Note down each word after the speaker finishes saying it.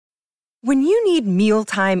When you need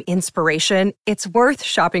mealtime inspiration, it's worth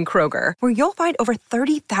shopping Kroger, where you'll find over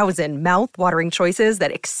 30,000 mouth-watering choices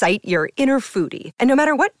that excite your inner foodie. And no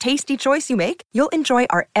matter what tasty choice you make, you'll enjoy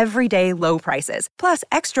our everyday low prices, plus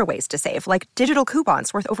extra ways to save, like digital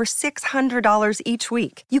coupons worth over $600 each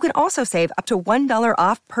week. You can also save up to $1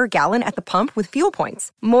 off per gallon at the pump with fuel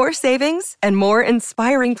points. More savings and more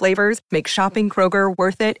inspiring flavors make shopping Kroger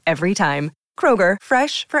worth it every time. Kroger,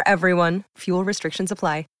 fresh for everyone. Fuel restrictions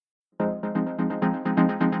apply.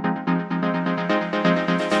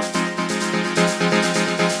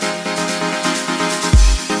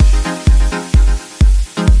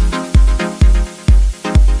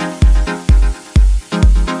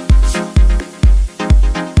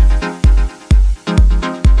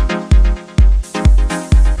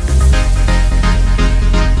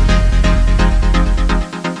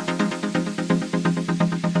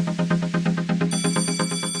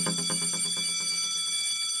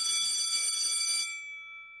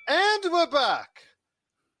 We're back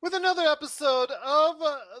with another episode of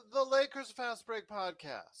the Lakers Fast Break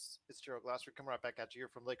podcast. It's Gerald Glassford coming right back at you here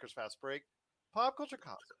from Lakers Fast Break, Pop Culture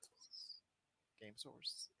Cosmos, Game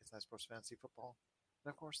Source, Inside Sports Fantasy Football,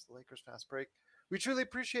 and of course the Lakers Fast Break. We truly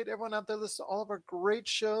appreciate everyone out there listening to all of our great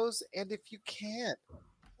shows, and if you can,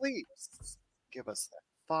 please give us that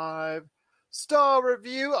 5-star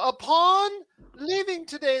review upon leaving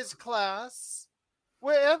today's class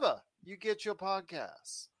wherever you get your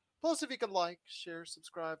podcasts. Plus, if you can like, share,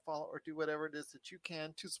 subscribe, follow, or do whatever it is that you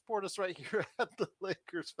can to support us right here at the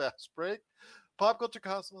Lakers Fast Break, Pop Culture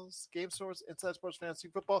Cosmos, Game Source, Inside Sports Fantasy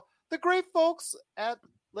Football, the great folks at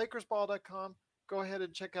LakersBall.com. Go ahead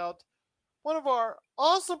and check out one of our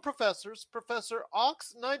awesome professors, Professor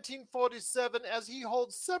Ox 1947, as he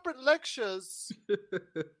holds separate lectures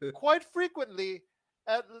quite frequently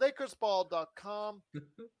at LakersBall.com.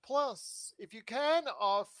 Plus, if you can,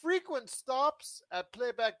 our frequent stops at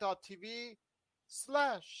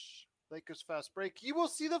playback.tv/Lakers Fast Break. You will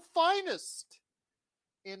see the finest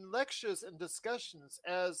in lectures and discussions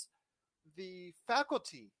as the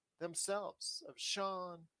faculty themselves of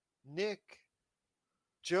Sean, Nick,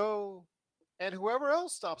 Joe, and whoever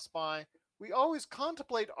else stops by. We always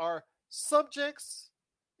contemplate our subjects,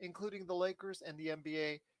 including the Lakers and the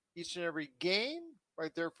NBA, each and every game,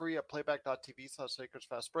 right there for you at playback.tv/Lakers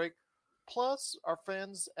Fast Break. Plus, our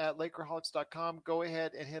friends at Lakerholics.com, go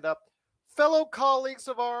ahead and hit up fellow colleagues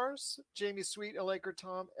of ours, Jamie Sweet and Laker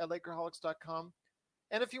Tom at Lakerholics.com.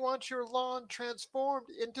 And if you want your lawn transformed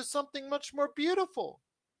into something much more beautiful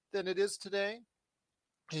than it is today,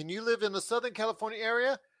 and you live in the Southern California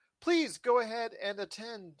area, please go ahead and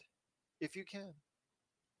attend, if you can,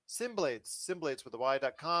 Simblades with a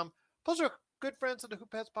Y.com. Plus, our good friends at the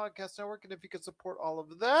Hoop Heads Podcast Network, and if you could support all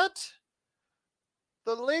of that,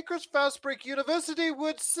 the Lakers Fast Break University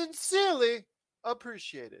would sincerely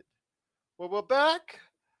appreciate it. Well, we're back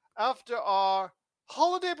after our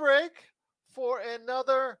holiday break for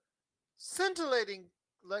another scintillating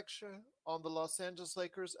lecture on the Los Angeles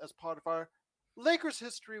Lakers as part of our Lakers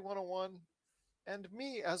History 101, and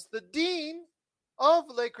me as the Dean of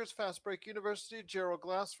Lakers Fast Break University, Gerald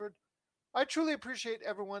Glassford. I truly appreciate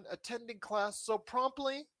everyone attending class so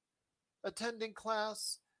promptly, attending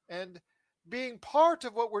class, and being part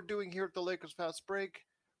of what we're doing here at the Lakers Fast Break.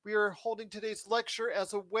 We are holding today's lecture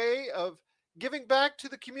as a way of giving back to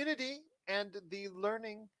the community and the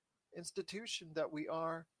learning institution that we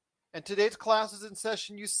are. And today's class is in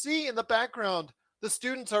session. You see in the background, the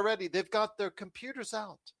students are ready. They've got their computers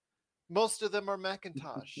out. Most of them are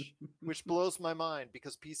Macintosh, which blows my mind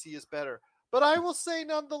because PC is better. But I will say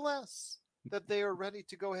nonetheless that they are ready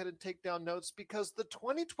to go ahead and take down notes because the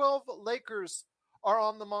 2012 Lakers are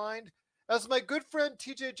on the mind. As my good friend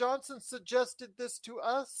TJ Johnson suggested this to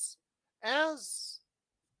us as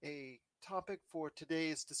a topic for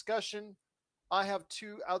today's discussion, I have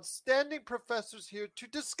two outstanding professors here to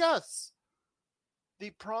discuss the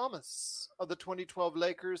promise of the 2012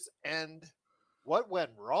 Lakers and what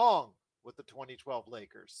went wrong with the 2012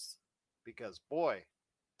 Lakers. Because, boy,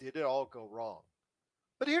 did it all go wrong.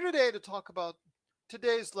 But here today to talk about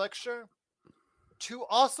today's lecture, two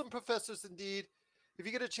awesome professors indeed. If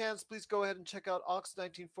you get a chance, please go ahead and check out Ox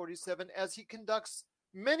 1947 as he conducts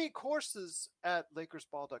many courses at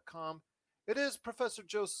LakersBall.com. It is Professor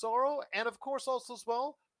Joe Soro, and of course also as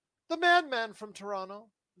well, the madman from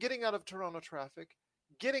Toronto, getting out of Toronto traffic,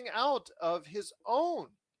 getting out of his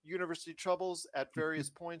own university troubles at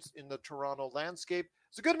various points in the Toronto landscape.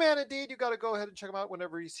 He's a good man indeed. You got to go ahead and check him out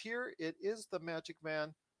whenever he's here. It is the Magic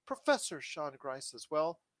Man, Professor Sean Grice as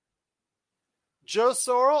well. Joe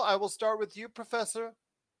Soro, I will start with you, Professor.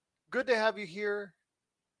 Good to have you here.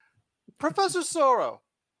 Professor Soro,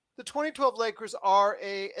 the 2012 Lakers are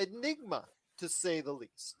a enigma, to say the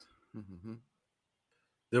least. Mm-hmm.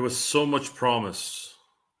 There was so much promise.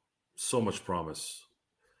 So much promise.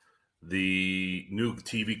 The new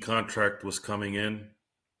TV contract was coming in.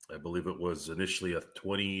 I believe it was initially a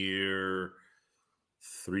 20-year,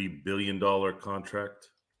 $3 billion contract.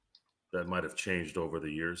 That might have changed over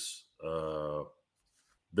the years.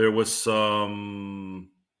 There was some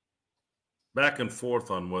back and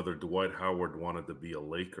forth on whether Dwight Howard wanted to be a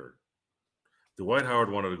Laker. Dwight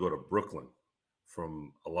Howard wanted to go to Brooklyn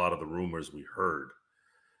from a lot of the rumors we heard.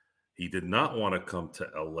 He did not want to come to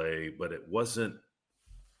LA, but it wasn't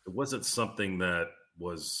something that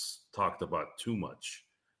was talked about too much.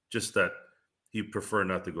 Just that he'd prefer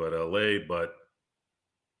not to go to LA, but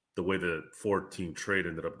the way the 4-team trade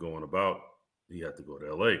ended up going about, he had to go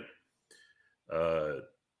to LA.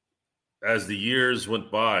 As the years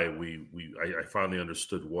went by, I finally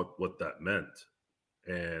understood what that meant.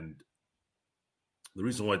 And the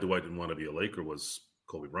reason why Dwight didn't want to be a Laker was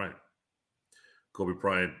Kobe Bryant. Kobe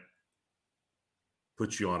Bryant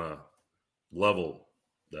puts you on a level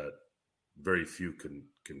that very few can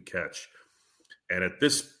catch. And at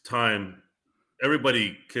this time,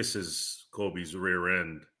 everybody kisses Kobe's rear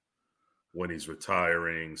end when he's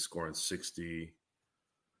retiring, scoring 60,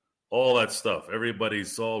 all that stuff.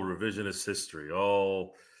 Everybody's all revisionist history,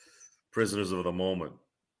 all prisoners of the moment.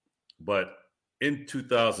 But in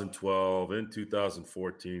 2012, in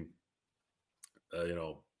 2014,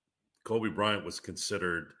 Kobe Bryant was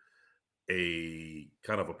considered a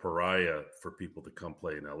kind of a pariah for people to come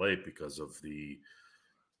play in LA because of the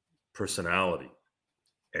personality.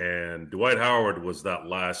 And Dwight Howard was that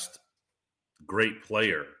last great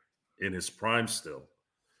player in his prime still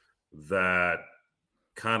that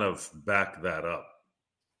kind of backed that up.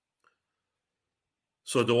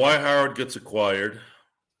 So Dwight Howard gets acquired.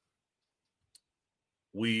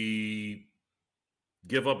 We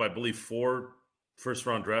give up, I believe, 4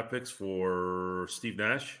 first-round draft picks for Steve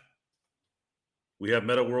Nash. We have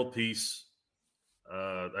Metta World Peace.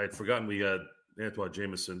 I had forgotten we had Antoine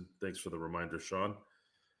Jameson. Thanks for the reminder, Sean.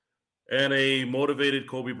 And a motivated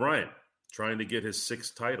Kobe Bryant trying to get his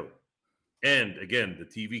 6th title. And again,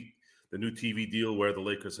 the new TV deal where the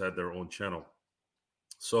Lakers had their own channel.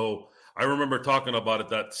 So I remember talking about it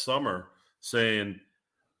that summer, saying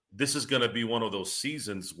this is going to be one of those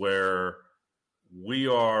seasons where we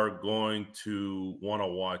are going to want to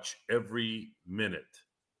watch every minute,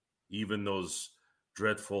 even those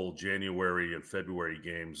dreadful January and February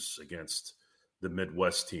games against the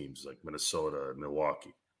Midwest teams like Minnesota and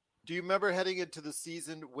Milwaukee. Do you remember heading into the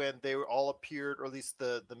season when they all appeared, or at least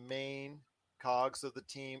the main cogs of the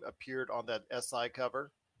team appeared on that SI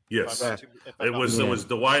cover? Yes. It was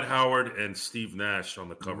Dwight Howard and Steve Nash on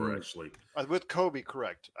the cover, actually. With Kobe,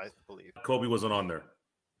 correct, I believe. Kobe wasn't on there.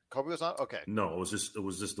 Kobe was on? Okay. No, it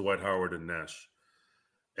was just Dwight Howard and Nash.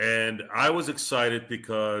 And I was excited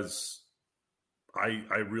because I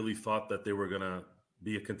really thought that they were going to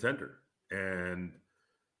be a contender. And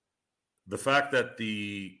the fact that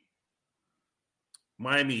the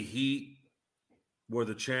Miami Heat were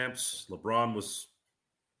the champs, LeBron was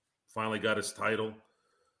finally got his title.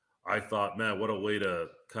 I thought, man, what a way to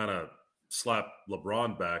kind of slap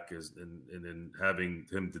LeBron back in having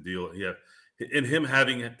him to deal. In him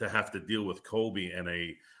having to have to deal with Kobe and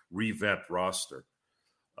a revamped roster,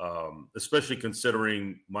 especially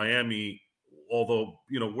considering Miami. Although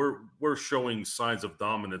we're showing signs of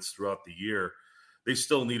dominance throughout the year, they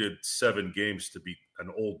still needed 7 games to beat an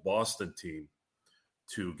old Boston team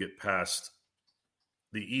to get past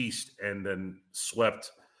the East, and then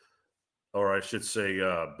swept, or I should say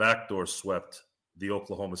backdoor swept the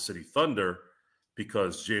Oklahoma City Thunder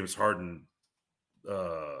because James Harden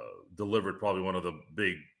delivered probably one of the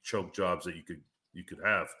big choke jobs that you could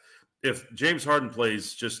have. If James Harden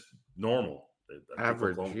plays just normal,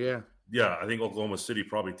 average, I think Oklahoma City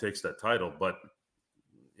probably takes that title. But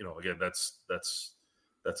again, that's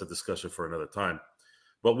a discussion for another time.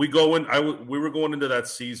 But we were going into that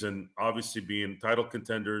season obviously being title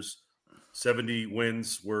contenders. 70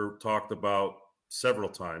 wins were talked about several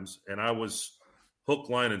times, and I was hook,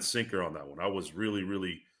 line, and sinker on that one. I was really,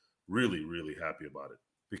 really, really, really happy about it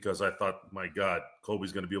because I thought, my God,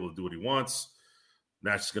 Kobe's going to be able to do what he wants.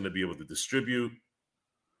 Nash is going to be able to distribute,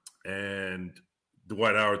 and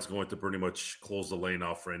Dwight Howard's going to pretty much close the lane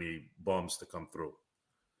off for any bums to come through.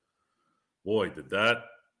 Boy, was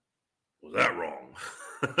that wrong.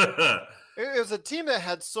 It was a team that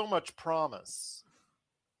had so much promise.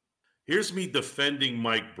 Here's me defending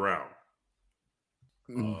Mike Brown.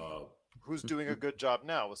 Who's doing a good job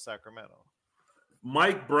now with Sacramento.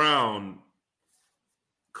 Mike Brown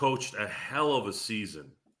coached a hell of a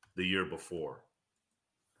season the year before.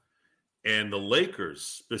 And the Lakers,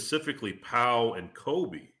 specifically Pau and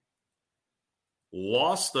Kobe,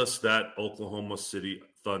 lost us that Oklahoma City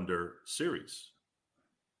Thunder series.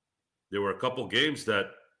 There were a couple games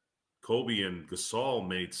that Kobe and Gasol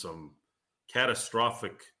made some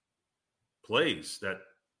catastrophic plays that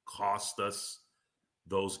cost us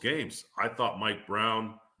those games. I thought Mike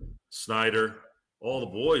Brown, Snyder, all the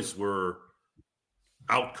boys were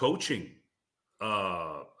out coaching.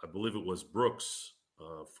 I believe it was Brooks.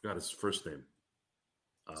 I forgot his first name.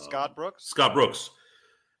 Scott Brooks? Scott Brooks.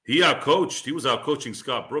 He was out coaching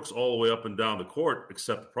Scott Brooks all the way up and down the court,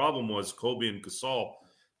 except the problem was Kobe and Gasol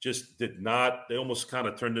just did not. They almost kind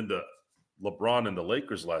of turned into LeBron and the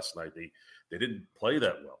Lakers last night. They didn't play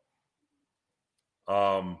that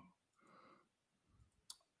well.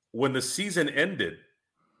 When the season ended,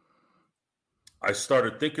 I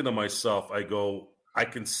started thinking to myself, I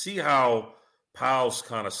can see how Pau's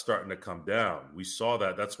kind of starting to come down. We saw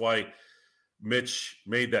that. That's why Mitch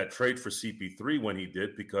made that trade for CP3 when he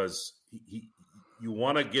did, because you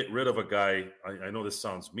want to get rid of a guy. I know this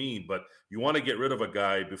sounds mean, but you want to get rid of a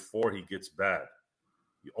guy before he gets bad.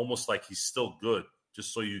 Almost like he's still good,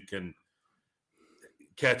 just so you can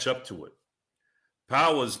catch up to it.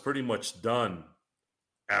 Pau was pretty much done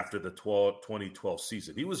after the 2012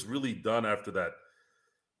 season. He was really done after that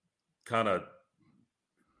kind of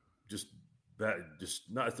just bad,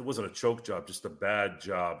 it wasn't a choke job, just a bad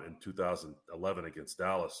job in 2011 against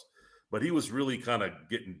Dallas. But he was really kind of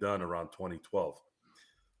getting done around 2012.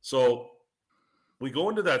 So we go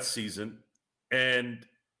into that season and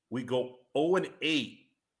we go 0-8.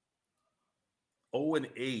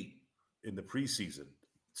 0-8 in the preseason.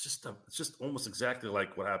 It's just almost exactly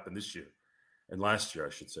like what happened this year and last year, I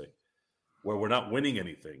should say, where we're not winning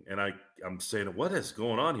anything. And I'm saying, what is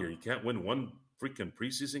going on here? You can't win one freaking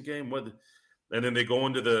preseason game. And then they go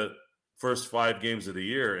into the first 5 games of the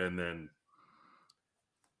year, and then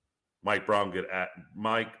Mike Brown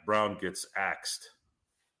gets axed.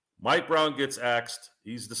 Mike Brown gets axed.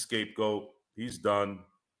 He's the scapegoat. He's done.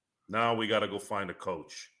 Now we got to go find a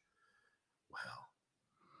coach. Well,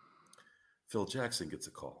 Phil Jackson gets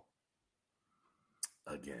a call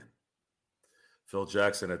again. Phil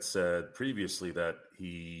Jackson had said previously that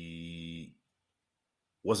he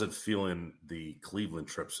wasn't feeling the Cleveland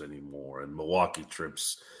trips anymore and Milwaukee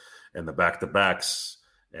trips and the back-to-backs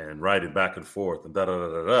and riding back and forth and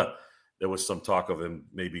da-da-da-da-da. There was some talk of him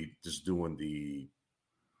maybe just doing the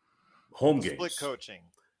home games. Split coaching.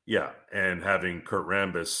 Yeah, and having Kurt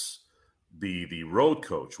Rambis be the road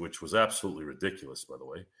coach, which was absolutely ridiculous, by the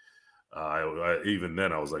way. Even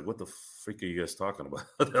then, I was like, what the freak are you guys talking about?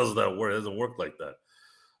 What the hell's that word? It doesn't work like that.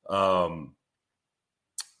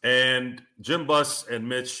 And Jim Buss and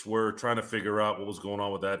Mitch were trying to figure out what was going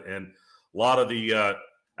on with that. And a lot of the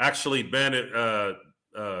actually, Ben,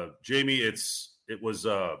 Jamie, it was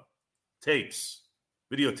tapes,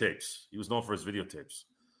 videotapes. He was known for his videotapes.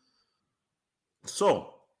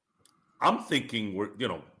 So I'm thinking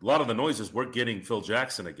a lot of the noises, we're getting Phil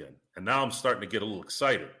Jackson again. And now I'm starting to get a little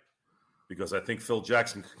excited because I think Phil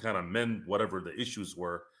Jackson can kind of mend whatever the issues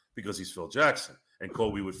were because he's Phil Jackson. And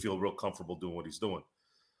Kobe would feel real comfortable doing what he's doing.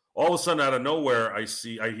 All of a sudden, out of nowhere, I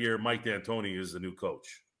hear Mike D'Antoni is the new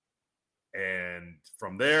coach. And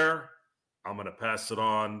from there, I'm going to pass it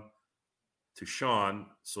on to Sean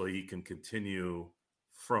so he can continue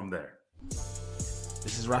from there.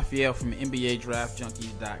 This is Raphael from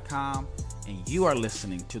NBADraftJunkies.com, and you are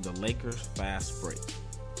listening to the Lakers Fast Break.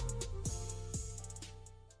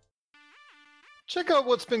 Check out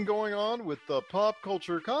what's been going on with the Pop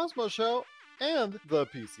Culture Cosmos Show and the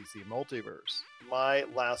PCC Multiverse. My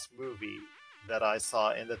last movie that I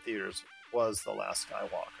saw in the theaters was The Last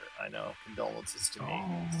Skywalker. I know, condolences to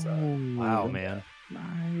me. Wow, man.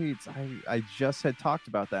 Nice. I just had talked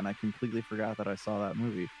about that, and I completely forgot that I saw that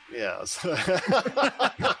movie. Yes. It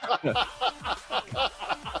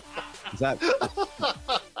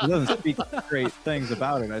doesn't speak great things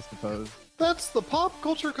about it, I suppose. That's the Pop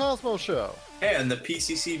Culture Cosmos Show. And the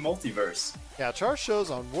PCC Multiverse. Catch our shows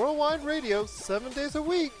on Worldwide Radio 7 days a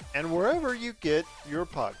week and wherever you get your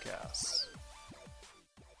podcasts.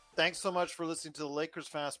 Thanks so much for listening to the Lakers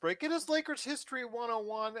Fast Break. It is Lakers History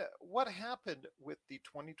 101. What happened with the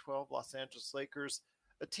 2012 Los Angeles Lakers?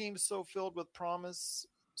 A team so filled with promise,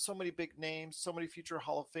 so many big names, so many future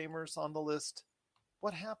Hall of Famers on the list.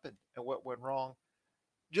 What happened and what went wrong?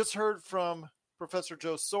 Just heard from Professor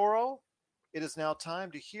Joe Soro. It is now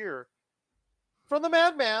time to hear from the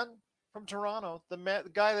madman from Toronto, the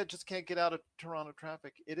guy that just can't get out of Toronto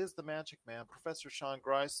traffic. It is the Magic Man, Professor Sean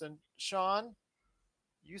Grison. Sean,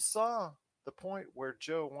 you saw the point where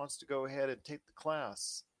Joe wants to go ahead and take the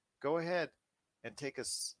class go ahead and take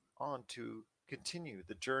us on to continue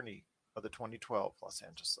the journey of the 2012 Los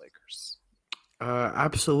Angeles Lakers.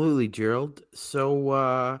 Absolutely, Gerald.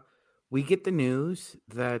 So we get the news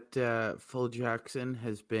that Phil Jackson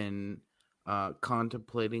has been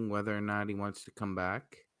contemplating whether or not he wants to come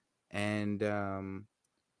back. And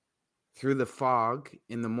through the fog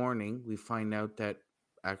in the morning, we find out that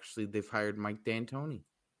actually they've hired Mike D'Antoni.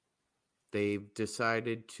 They've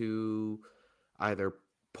decided to either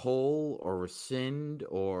pull or rescind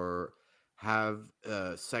or have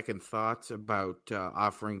second thoughts about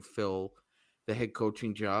offering Phil the head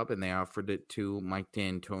coaching job, and they offered it to Mike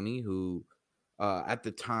D'Antoni, who at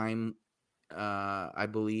the time, I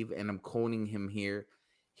believe, and I'm quoting him here,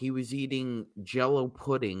 he was eating Jell-O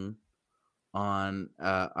pudding on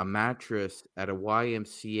a mattress at a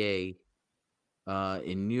YMCA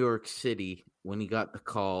in New York City when he got the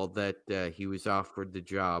call that he was offered the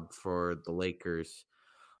job for the Lakers.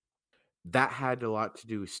 That had a lot to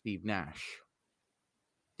do with Steve Nash.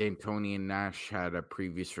 D'Antoni and Nash had a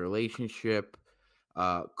previous relationship.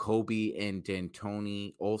 Kobe and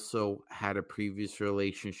D'Antoni also had a previous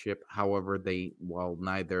relationship. However, while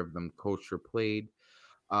neither of them coached or played,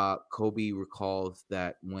 Kobe recalls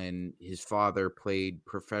that when his father played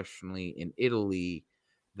professionally in Italy,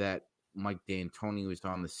 that Mike D'Antoni was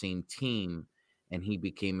on the same team, and he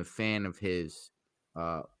became a fan of his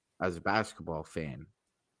as a basketball fan.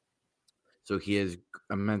 So he has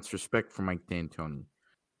immense respect for Mike D'Antoni.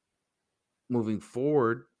 Moving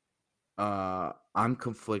forward, I'm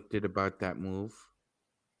conflicted about that move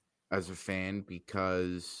as a fan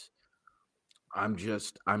because I'm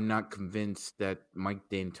not convinced that Mike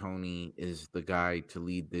D'Antoni is the guy to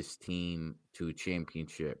lead this team to a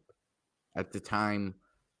championship. At the time,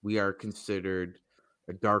 we are considered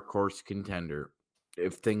a dark horse contender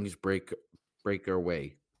if things break our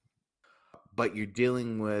way. But you're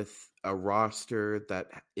dealing with a roster that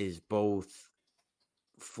is both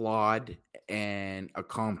flawed and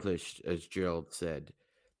accomplished, as Gerald said.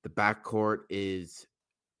 The backcourt is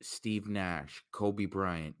Steve Nash, Kobe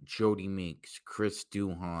Bryant, Jody Meeks, Chris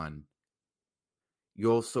Duhon.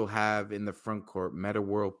 You also have in the front court Metta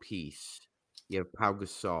World Peace. You have Pau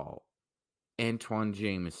Gasol, Antoine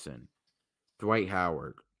Jameson, Dwight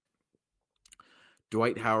Howard.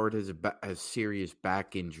 Dwight Howard has a serious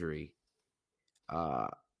back injury.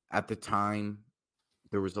 At the time,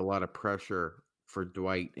 there was a lot of pressure for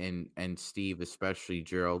Dwight and Steve, especially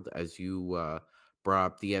Gerald, as you brought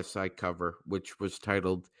up the SI cover, which was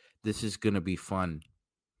titled, "This is going to be fun."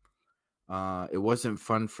 It wasn't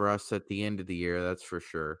fun for us at the end of the year, that's for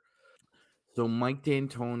sure. So Mike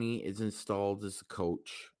D'Antoni is installed as a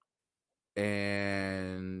coach,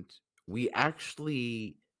 and we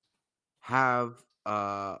actually have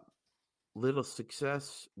little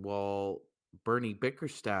success while Bernie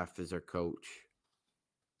Bickerstaff is our coach,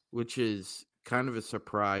 which is kind of a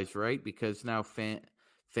surprise, right? Because now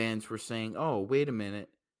fans were saying, "Oh, wait a minute,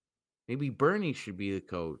 maybe Bernie should be the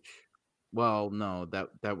coach." Well, no,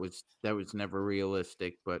 that was never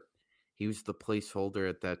realistic, but he was the placeholder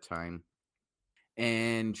at that time.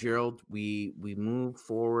 And Gerald, we moved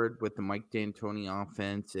forward with the Mike D'Antoni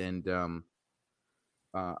offense, and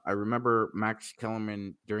I remember Max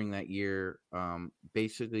Kellerman during that year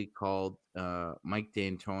basically called Mike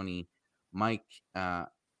D'Antoni Mike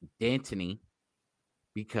D'Antoni,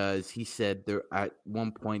 because he said there at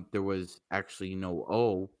one point there was actually no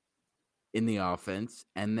O in the offense,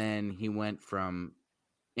 and then he went from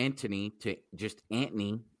Anthony to just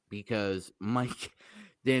Antony because Mike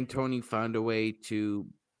D'Antoni found a way to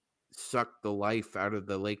suck the life out of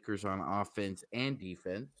the Lakers on offense and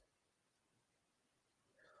defense.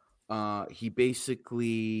 He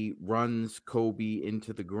basically runs Kobe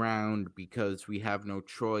into the ground because we have no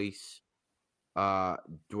choice.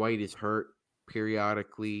 Dwight is hurt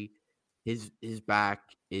periodically. His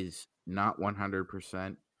back is not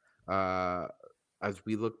 100%. As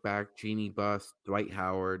we look back, Jeannie Buss, Dwight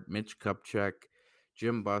Howard, Mitch Kupchak,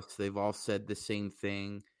 Jim Buss, they've all said the same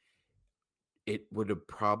thing. It would have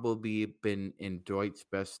probably been in Dwight's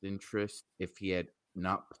best interest if he had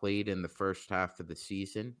not played in the first half of the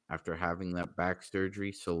season after having that back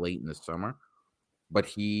surgery so late in the summer. But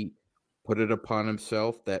he put it upon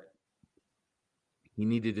himself that he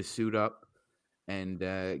needed to suit up and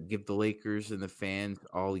give the Lakers and the fans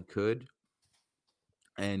all he could.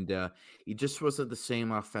 And he just wasn't the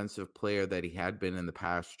same offensive player that he had been in the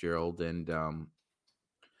past, Gerald. And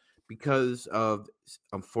because of,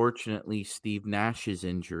 unfortunately, Steve Nash's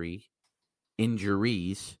injuries,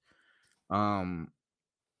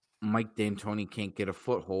 Mike D'Antoni can't get a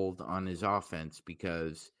foothold on his offense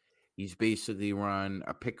because He's basically run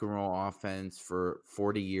a pick and roll offense for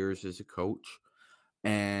 40 years as a coach,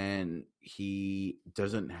 and he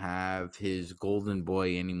doesn't have his golden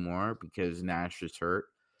boy anymore because Nash is hurt.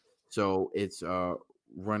 So it's a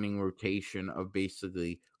running rotation of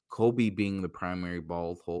basically Kobe being the primary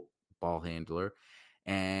ball handler,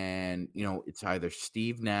 and it's either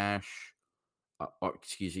Steve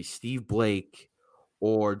Blake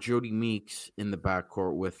or Jody Meeks in the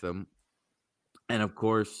backcourt with them. And of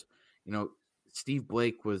course, Steve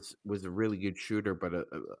Blake was a really good shooter, but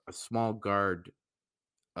a small guard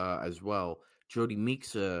as well. Jody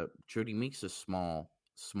Meeks a small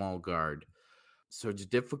guard. So it's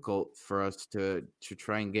difficult for us to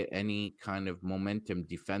try and get any kind of momentum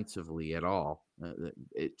defensively at all.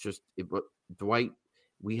 Dwight.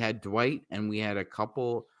 We had Dwight, and we had a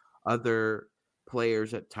couple other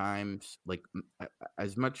players at times. Like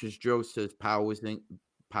as much as Joe says, Powell was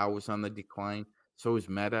on the decline. So was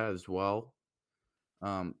Meta as well.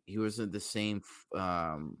 He wasn't the same,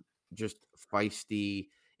 just feisty,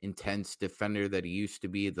 intense defender that he used to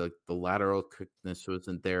be. The lateral quickness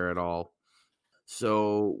wasn't there at all.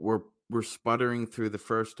 So we're sputtering through the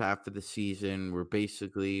first half of the season. We're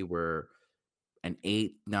an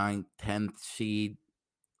 8th, 9th, 10th seed.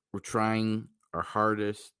 We're trying our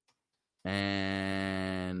hardest,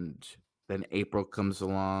 and then April comes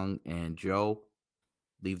along, and Joe,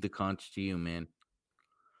 leave the conch to you, man.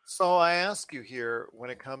 So I ask you here, when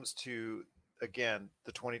it comes to, again,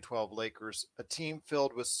 the 2012 Lakers, a team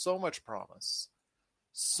filled with so much promise,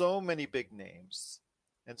 so many big names,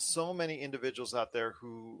 and so many individuals out there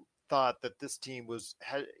who thought that this team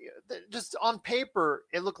had just on paper,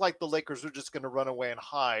 it looked like the Lakers were just going to run away and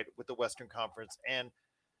hide with the Western Conference and,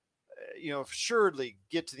 assuredly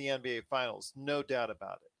get to the NBA Finals, no doubt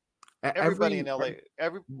about it. Everybody in LA, I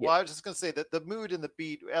was just going to say that the mood and the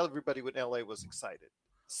beat, everybody in LA was excited.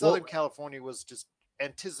 Southern California was just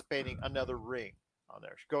anticipating another ring on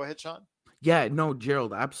there. Go ahead, Sean. Yeah, no,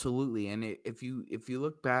 Gerald, absolutely. And if you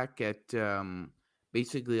look back at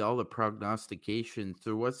basically all the prognostications,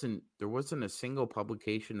 there wasn't a single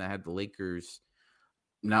publication that had the Lakers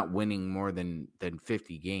not winning more than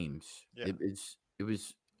 50 games. Yeah. It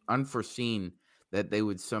was unforeseen that they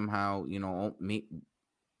would somehow,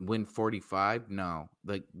 win 45. No,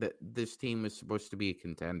 like this team is supposed to be a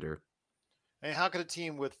contender. And how could a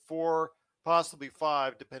team with 4, possibly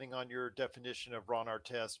 5, depending on your definition of Ron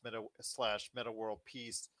Artest Meta World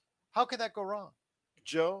Peace, how could that go wrong,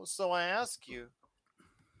 Joe? So I ask you,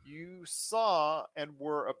 you saw and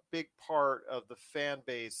were a big part of the fan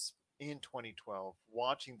base in 2012,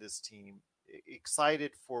 watching this team,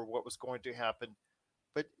 excited for what was going to happen.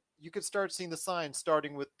 But you could start seeing the signs,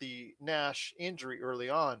 starting with the Nash injury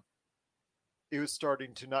early on. It was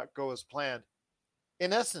starting to not go as planned.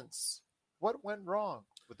 In essence, what went wrong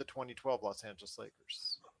with the 2012 Los Angeles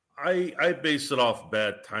Lakers? I base it off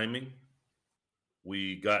bad timing.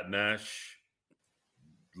 We got Nash,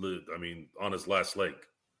 on his last leg,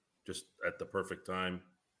 just at the perfect time.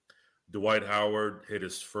 Dwight Howard hit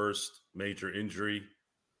his first major injury,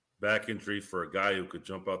 back injury for a guy who could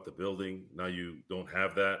jump out the building. Now you don't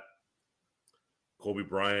have that. Kobe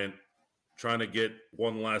Bryant, trying to get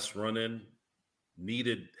one last run in,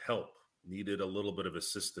 needed help, needed a little bit of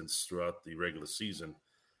assistance throughout the regular season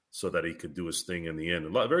so that he could do his thing in the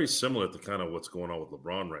end. Very similar to kind of what's going on with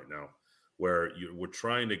LeBron right now, where we're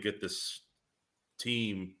trying to get this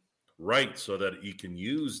team right so that he can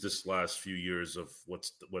use this last few years of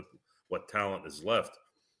what talent is left.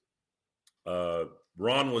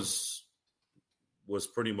 Ron was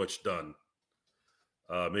pretty much done.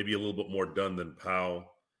 Maybe a little bit more done than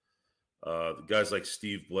Powell. The guys like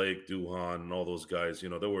Steve Blake, Duhon, and all those guys, they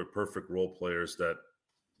were perfect role players that,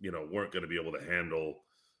 weren't going to be able to handle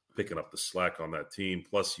picking up the slack on that team.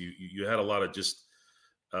 Plus, you had a lot of just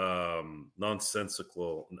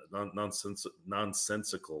nonsensical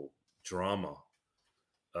drama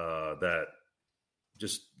that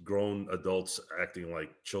just grown adults acting like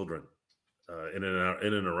children in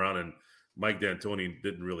and around. And Mike D'Antoni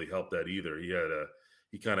didn't really help that either.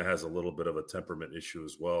 He kind of has a little bit of a temperament issue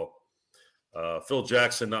as well. Phil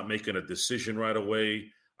Jackson not making a decision right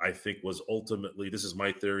away, I think was ultimately, this is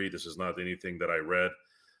my theory, this is not anything that I read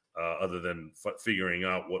other than figuring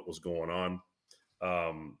out what was going on.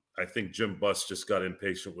 I think Jim Buss just got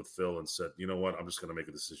impatient with Phil and said, you know what, I'm just going to make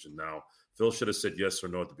a decision now. Phil should have said yes or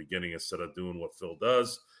no at the beginning instead of doing what Phil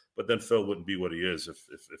does, but then Phil wouldn't be what he is if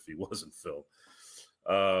he wasn't Phil.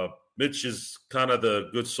 Mitch is kind of the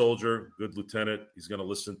good soldier, good lieutenant. He's going to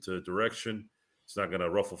listen to direction. He's not going to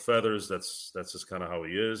ruffle feathers. That's just kind of how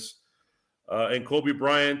he is. And Kobe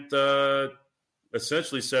Bryant,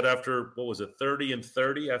 essentially said after,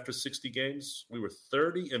 30-30 after 60 games? We were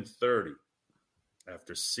 30-30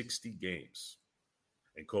 after 60 games.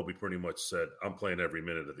 And Kobe pretty much said, I'm playing every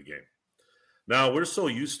minute of the game. Now, we're so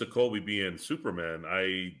used to Kobe being Superman,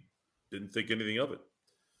 I didn't think anything of it.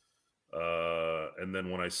 And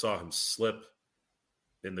then when I saw him slip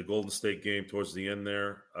in the Golden State game towards the end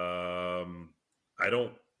there, I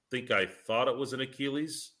don't think I thought it was an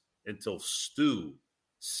Achilles until Stu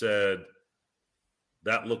said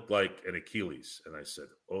that looked like an Achilles. And I said,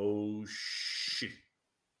 oh, shit.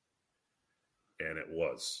 And it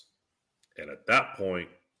was. And at that point,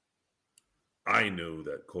 I knew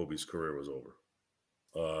that Kobe's career was over.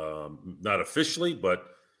 Not officially, but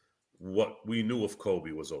what we knew of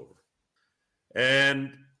Kobe was over.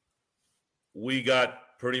 And we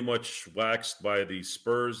got pretty much waxed by the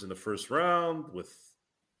Spurs in the first round, with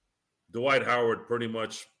Dwight Howard pretty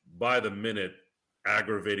much by the minute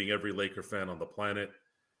aggravating every Laker fan on the planet,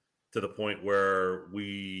 to the point where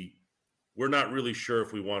we're not really sure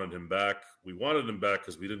if we wanted him back. We wanted him back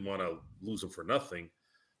because we didn't want to lose him for nothing.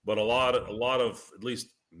 But a lot of, at least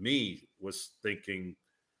me, was thinking,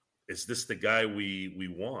 is this the guy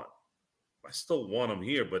we want? I still want him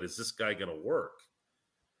here, but is this guy going to work?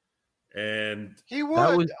 And he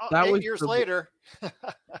would. That 8 was years later.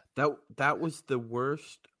 that was the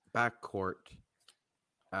worst backcourt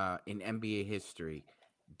in NBA history.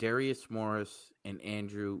 Darius Morris and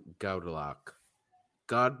Andrew Gaudelak.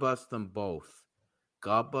 God bless them both.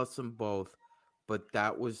 But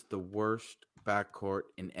that was the worst backcourt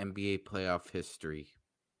in NBA playoff history.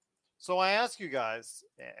 So I ask you guys,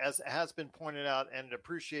 as has been pointed out, and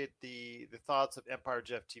appreciate the thoughts of Empire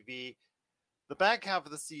Jeff TV, the back half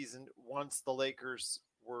of the season, once the Lakers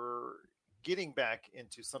were getting back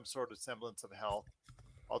into some sort of semblance of health,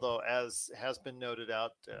 although as has been noted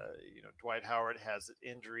out, Dwight Howard has an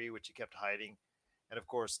injury, which he kept hiding. And of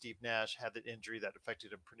course, Steve Nash had that injury that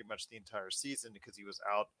affected him pretty much the entire season because he was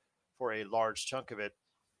out for a large chunk of it.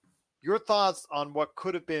 Your thoughts on what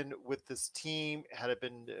could have been with this team? Had it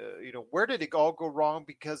been, where did it all go wrong?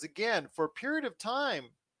 Because again, for a period of time,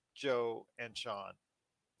 Joe and Sean,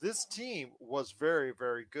 this team was very,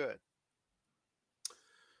 very good.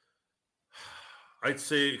 I'd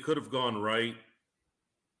say it could have gone right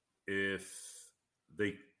if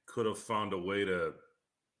they could have found a way to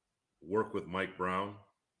work with Mike Brown.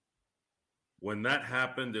 When that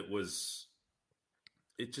happened,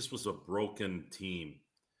 it just was a broken team.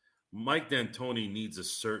 Mike D'Antoni needs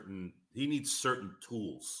certain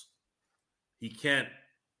tools. He can't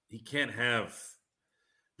have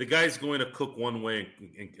the guy's going to cook one way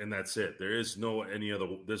and that's it. There's no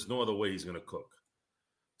other way he's going to cook.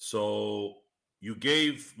 So you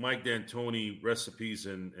gave Mike D'Antoni recipes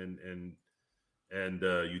and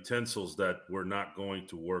utensils that were not going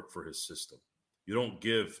to work for his system. You don't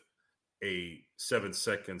give a 7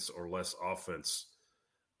 seconds or less offense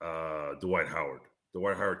Dwight Howard.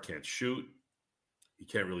 Dwight Howard can't shoot. He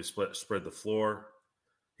can't really spread the floor.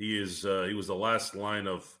 He was the last line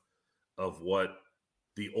of what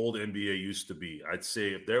the old NBA used to be. I'd say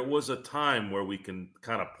if there was a time where we can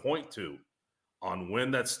kind of point to on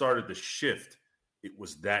when that started to shift, it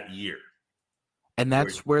was that year. And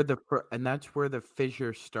that's where the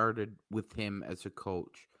fissure started with him as a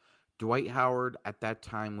coach. Dwight Howard at that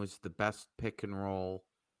time was the best pick and roll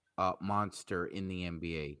monster in the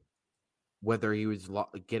NBA. Whether he was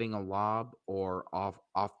getting a lob or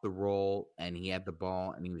off the roll and he had the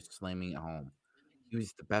ball and he was slamming it home, he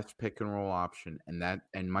was the best pick and roll option,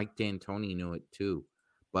 and Mike D'Antoni knew it too.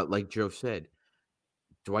 But like Joe said,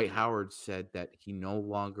 Dwight Howard said that he no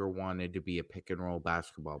longer wanted to be a pick and roll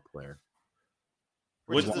basketball player.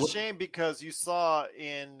 Which is a shame because you saw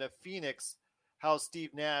in Phoenix how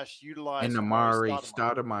Steve Nash utilized and Amari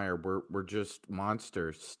Stoudemire were just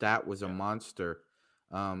monsters. Stat was a monster.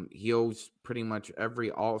 He owes pretty much every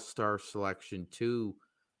all-star selection to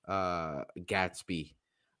Gatsby.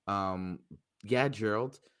 Yeah,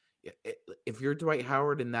 Gerald, if you're Dwight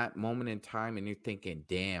Howard in that moment in time and you're thinking,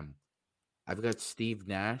 damn, I've got Steve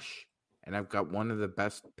Nash and I've got one of the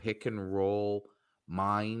best pick and roll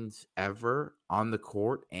minds ever on the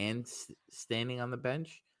court and standing on the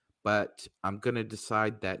bench, but I'm going to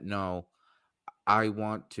decide that no, I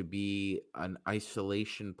want to be an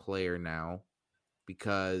isolation player now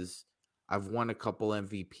because I've won a couple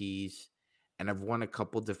MVPs and I've won a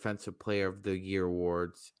couple Defensive Player of the Year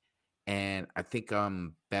awards, and I think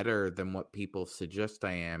I'm better than what people suggest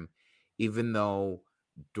I am, even though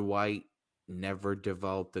Dwight never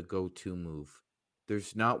developed a go-to move.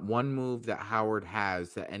 There's not one move that Howard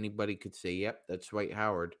has that anybody could say, yep, that's Dwight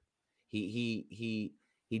Howard. He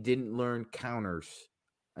didn't learn counters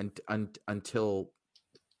until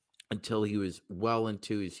he was well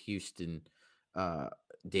into his Houston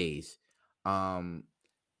days.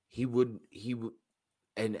 He would,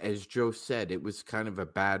 and as Joe said, it was kind of a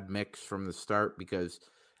bad mix from the start because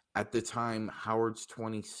at the time Howard's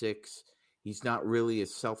 26. He's not really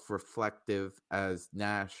as self-reflective as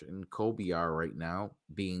Nash and Kobe are right now,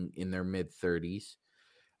 being in their mid-30s.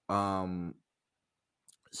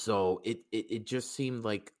 So it just seemed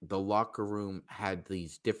like the locker room had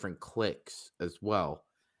these different cliques as well,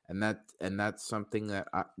 and that's something that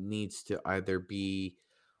needs to either be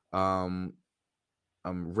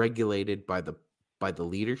regulated by the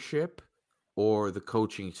leadership or the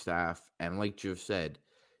coaching staff. And like Joe said,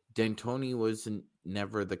 D'Antoni wasn't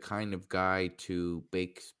never the kind of guy to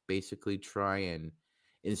basically try and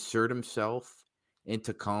insert himself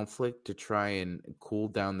into conflict to try and cool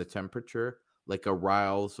down the temperature like a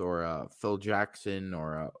Riles or a Phil Jackson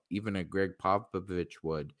or even a Greg Popovich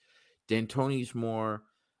would. D'Antoni's more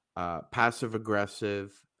passive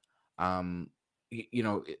aggressive. The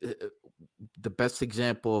best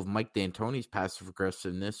example of Mike D'Antoni's passive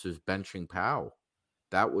aggressiveness was benching Powell.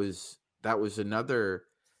 That was another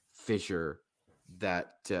fissure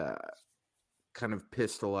that kind of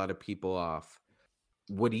pissed a lot of people off.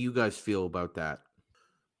 What do you guys feel about that?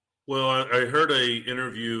 Well, I heard a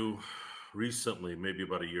interview recently, maybe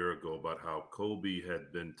about a year ago, about how Kobe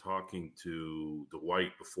had been talking to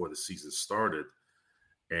Dwight before the season started.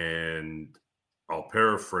 And I'll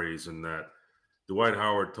paraphrase in that Dwight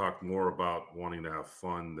Howard talked more about wanting to have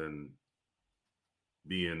fun than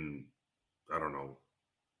being, I don't know,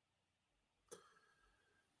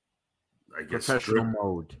 I guess professional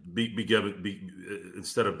mode.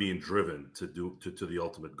 Instead of being driven to the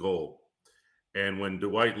ultimate goal. And when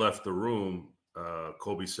Dwight left the room,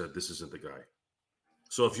 Kobe said, "This isn't the guy."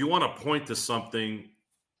 So if you want to point to something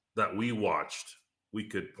that we watched,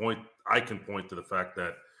 I can point to the fact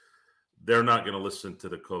that they're not going to listen to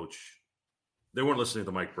the coach. They weren't listening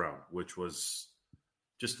to Mike Brown, which was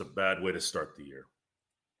just a bad way to start the year.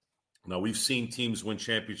 Now, we've seen teams win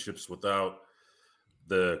championships without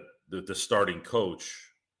the starting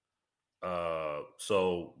coach.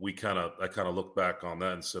 So I kind of looked back on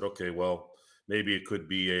that and said, okay, well, maybe it could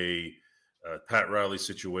be a Pat Riley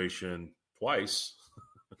situation twice.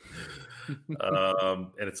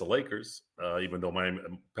 And it's the Lakers, even though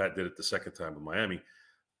Pat did it the second time with Miami.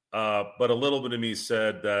 But a little bit of me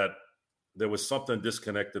said that there was something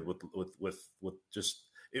disconnected with just,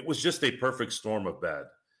 it was just a perfect storm of bad.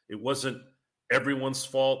 It wasn't everyone's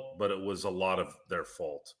fault, but it was a lot of their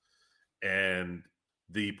fault. And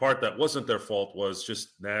the part that wasn't their fault was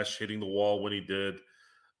just Nash hitting the wall when he did,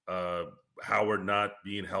 Howard not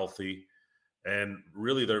being healthy, and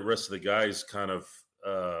really the rest of the guys kind of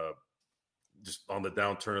just on the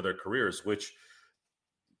downturn of their careers, which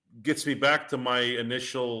gets me back to my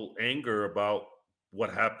initial anger about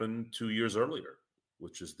what happened 2 years earlier,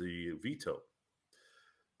 which is the veto.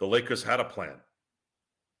 The Lakers had a plan.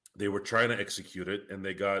 They were trying to execute it, and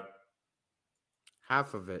they got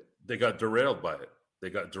half of it. They got derailed by it. They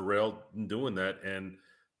got derailed in doing that, and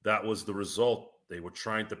that was the result. They were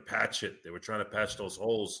trying to patch it. They were trying to patch those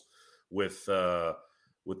holes with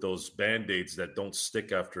those Band-Aids that don't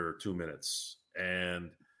stick after 2 minutes.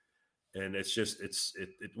 And it's just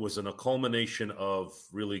it was a culmination of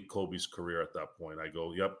really Kobe's career at that point. I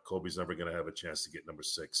go, yep, Kobe's never going to have a chance to get number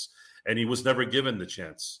 6. And he was never given the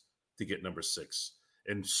chance to get number 6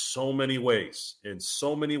 in so many ways.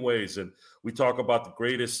 And we talk about the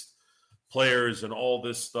greatest players and all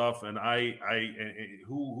this stuff. And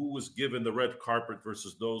who was given the red carpet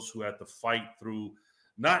versus those who had to fight through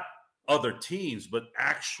not other teams, but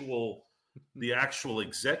the actual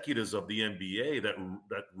executives of the NBA that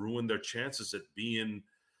ruined their chances at being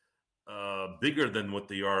bigger than what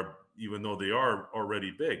they are, even though they are already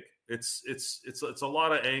big. It's a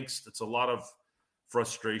lot of angst. It's a lot of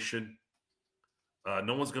frustration.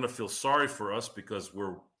 No one's going to feel sorry for us because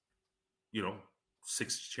we're,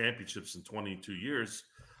 6 championships in 22 years.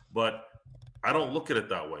 But I don't look at it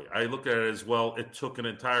that way. I look at it as, well, it took an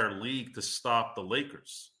entire league to stop the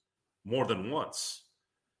Lakers more than once.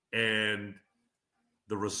 And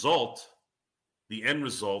the end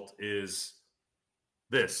result is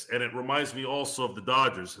this. And it reminds me also of the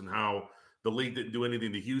Dodgers and how the league didn't do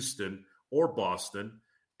anything to Houston or Boston.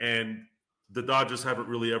 And the Dodgers haven't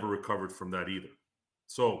really ever recovered from that either.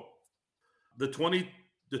 So the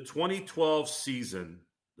 2012 season,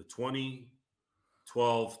 the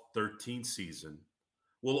 2012-13 season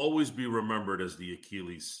will always be remembered as the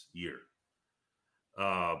Achilles year.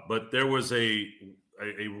 But there was a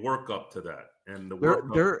work up to that. And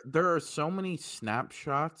there are so many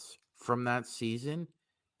snapshots from that season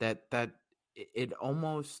it's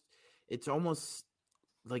almost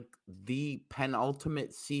like the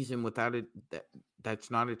penultimate season without it.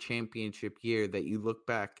 That's not a championship year that you look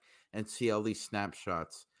back and see all these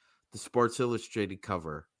snapshots. The Sports Illustrated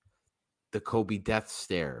cover, the Kobe death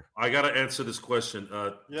stare. I got to answer this question.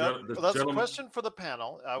 That's a question for the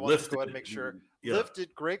panel. I want to go ahead and make sure. Yeah.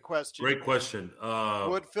 Lifted, great question. Great question.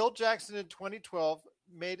 Would Phil Jackson in 2012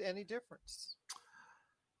 made any difference?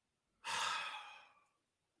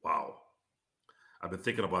 Wow. I've been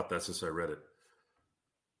thinking about that since I read it.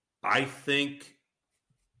 I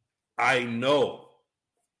know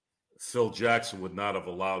Phil Jackson would not have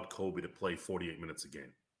allowed Kobe to play 48 minutes a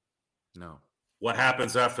game. No. What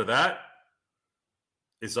happens after that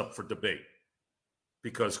is up for debate,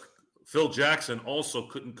 because Phil Jackson also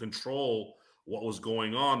couldn't control what was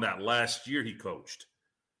going on that last year he coached.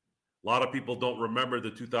 A lot of people don't remember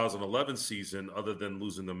the 2011 season other than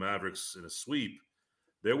losing the Mavericks in a sweep.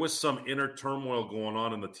 There was some inner turmoil going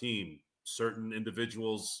on in the team. Certain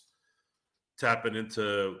individuals tapping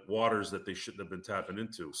into waters that they shouldn't have been tapping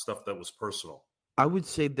into, stuff that was personal. I would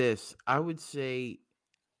say this. I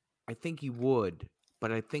think he would,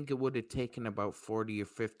 but I think it would have taken about 40 or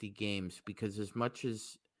 50 games, because as much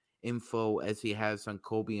as info as he has on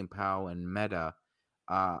Kobe and Pau and Meta,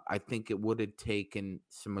 I think it would have taken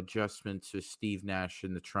some adjustments with Steve Nash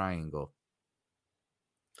in the triangle.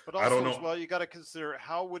 But also, as well, you got to consider,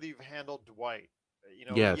 how would he have handled Dwight?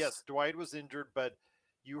 Yes, Dwight was injured, but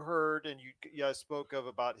you heard and you guys spoke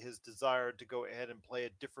about his desire to go ahead and play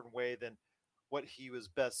a different way than what he was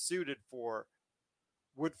best suited for.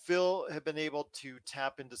 Would Phil have been able to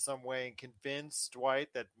tap into some way and convince Dwight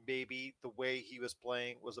that maybe the way he was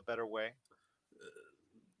playing was a better way?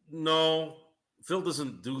 No, Phil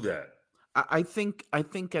doesn't do that. I think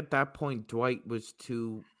at that point Dwight was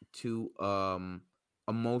too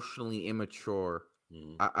emotionally immature.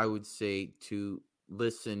 I would say, to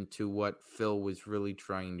listen to what Phil was really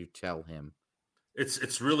trying to tell him.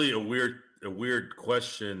 It's really a weird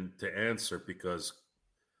question to answer, because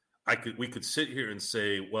we could sit here and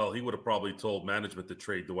say, well, he would have probably told management to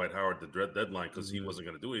trade Dwight Howard at the deadline because he wasn't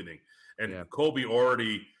going to do anything. And Kobe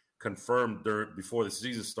already confirmed before the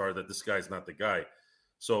season started that this guy's not the guy.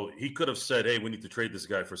 So he could have said, hey, we need to trade this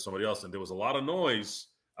guy for somebody else. And there was a lot of noise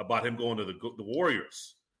about him going to the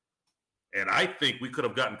Warriors. And I think we could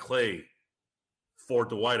have gotten Clay for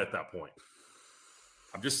Dwight at that point.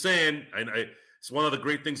 I'm just saying, it's one of the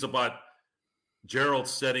great things about Gerald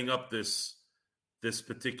setting up this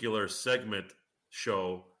particular segment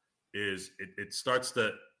show is you start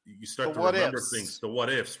to remember things, the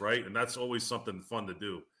what ifs, right? And that's always something fun to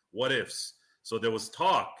do. What ifs? So there was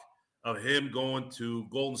talk of him going to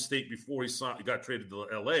Golden State before he got traded to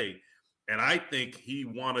LA. And I think he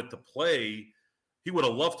wanted to play. He would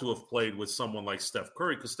have loved to have played with someone like Steph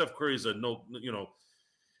Curry, because Steph Curry is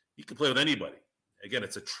he can play with anybody. Again,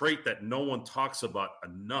 it's a trait that no one talks about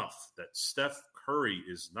enough, that Steph Curry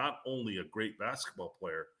is not only a great basketball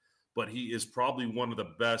player, but he is probably one of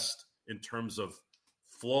the best in terms of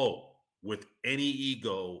flow with any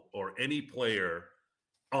ego or any player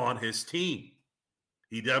on his team.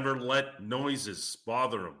 He never let noises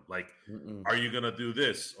bother him. Like, are you going to do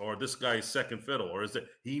this? Or this guy's second fiddle? Or is it?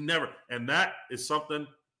 He never. And that is something,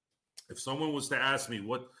 if someone was to ask me,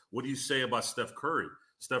 what do you say about Steph Curry?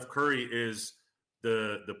 Steph Curry is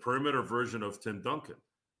the perimeter version of Tim Duncan,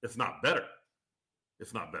 if not better,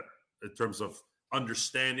 in terms of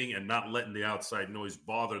understanding and not letting the outside noise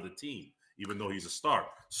bother the team, even though he's a star.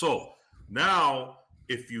 So now,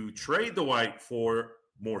 if you trade Dwight for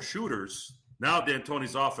more shooters, now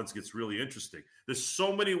D'Antoni's offense gets really interesting. There's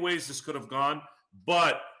so many ways this could have gone,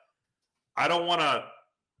 but I don't want to.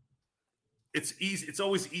 It's easy. It's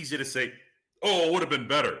always easy to say, "Oh, it would have been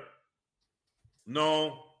better."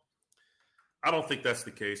 No, I don't think that's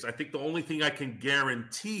the case. I think the only thing I can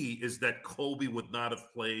guarantee is that Kobe would not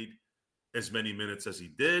have played as many minutes as he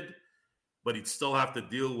did, but he'd still have to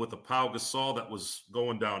deal with a Pau Gasol that was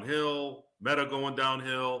going downhill, Meta going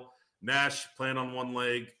downhill, Nash playing on one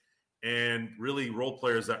leg, and really role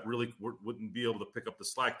players that really wouldn't be able to pick up the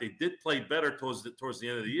slack. They did play better towards the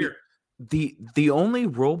end of the year. The only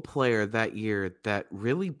role player that year that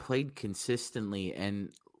really played consistently, and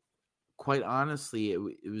quite honestly,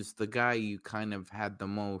 it was the guy you kind of had the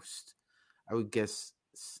most, I would guess,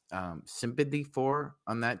 sympathy for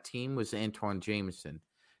on that team, was Antoine Jameson,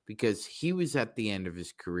 because he was at the end of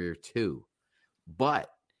his career too, but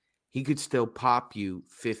he could still pop you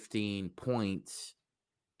 15 points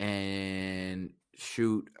and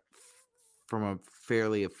shoot from a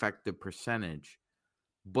fairly effective percentage.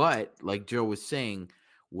 But like Joe was saying,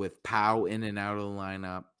 with Pau in and out of the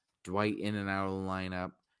lineup, Dwight in and out of the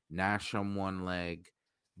lineup, Nash on one leg.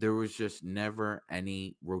 There was just never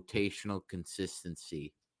any rotational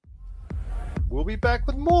consistency. We'll be back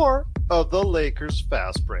with more of the Lakers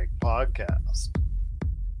Fast Break podcast.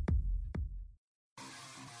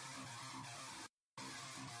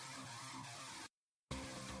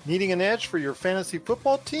 Needing an edge for your fantasy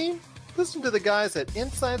football team? Listen to the guys at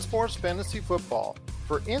Inside Sports Fantasy Football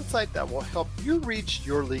for insight that will help you reach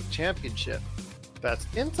your league championship. That's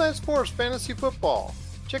Inside Sports Fantasy Football.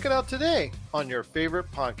 Check it out today on your favorite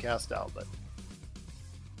podcast outlet.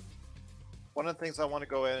 One of the things I want to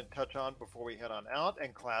go ahead and touch on before we head on out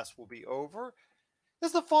and class will be over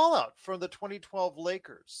is the fallout from the 2012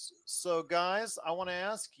 Lakers. So, guys, I want to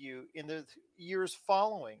ask you, in the years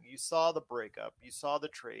following, you saw the breakup, you saw the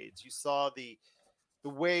trades, you saw the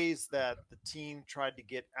ways that the team tried to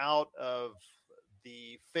get out of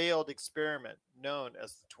the failed experiment known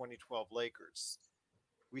as the 2012 Lakers.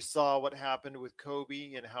 We saw what happened with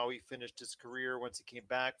Kobe and how he finished his career once he came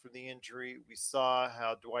back from the injury. We saw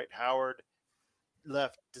how Dwight Howard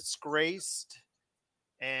left disgraced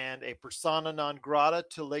and a persona non grata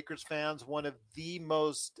to Lakers fans, one of the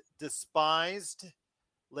most despised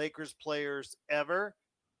Lakers players ever,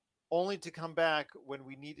 only to come back when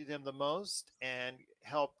we needed him the most and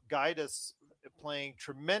help guide us, playing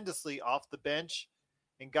tremendously off the bench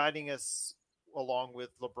and guiding us along with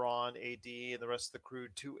LeBron, AD, and the rest of the crew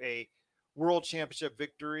to a world championship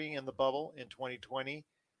victory in the bubble in 2020.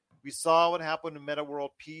 We saw what happened in Metta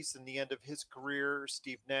World Peace in the end of his career.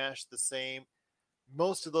 Steve Nash, the same.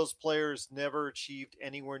 Most of those players never achieved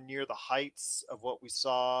anywhere near the heights of what we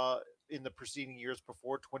saw in the preceding years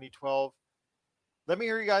before 2012. Let me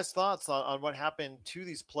hear you guys' thoughts on what happened to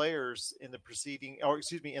these players in the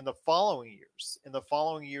following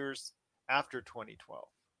years after 2012.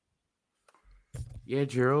 Yeah,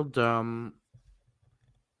 Gerald.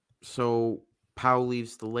 So Powell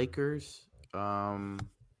leaves the Lakers.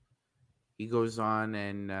 He goes on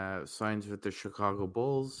and signs with the Chicago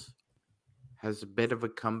Bulls. Has a bit of a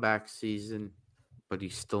comeback season, but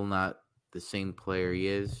he's still not the same player he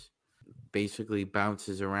is. Basically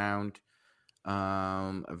bounces around.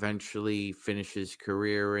 Eventually finishes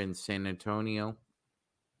career in San Antonio.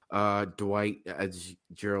 Dwight, as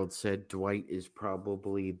Gerald said, Dwight is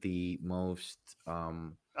probably the most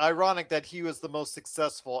ironic that he was the most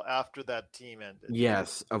successful after that team ended.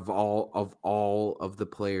 Yes, of all of the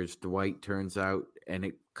players, Dwight turns out, and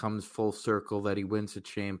it comes full circle that he wins a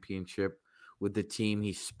championship with the team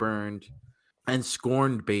he spurned and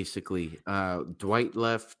scorned, basically. Dwight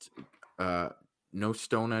left no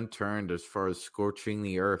stone unturned as far as scorching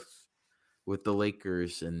the earth with the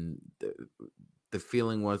Lakers, and the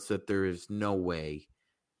feeling was that there is no way.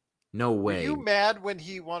 Were you mad when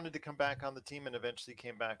he wanted to come back on the team and eventually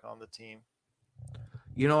came back on the team?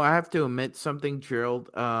 You know, I have to admit something, Gerald.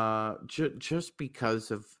 Just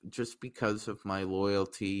because of my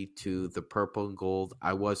loyalty to the purple and gold,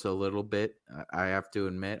 I was a little bit. I have to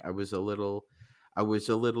admit, I was a little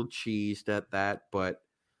cheesed at that. But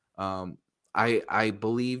I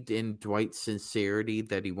believed in Dwight's sincerity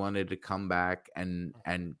that he wanted to come back and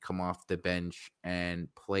come off the bench and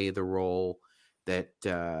play the role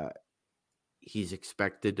that he's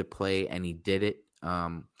expected to play, and he did it.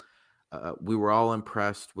 We were all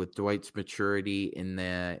impressed with Dwight's maturity in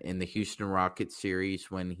the Houston Rockets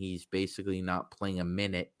series when he's basically not playing a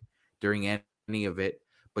minute during any of it,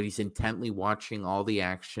 but he's intently watching all the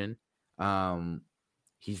action.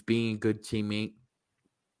 He's being a good teammate,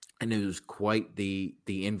 and it was quite the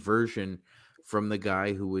inversion from the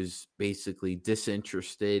guy who was basically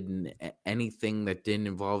disinterested in anything that didn't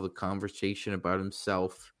involve a conversation about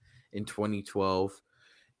himself in 2012.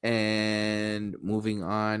 And moving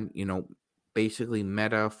on, basically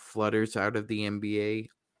Metta flutters out of the NBA.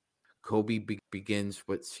 Kobe begins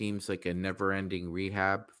what seems like a never-ending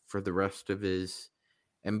rehab for the rest of his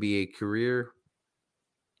NBA career.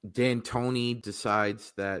 D'Antoni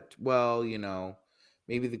decides that, well,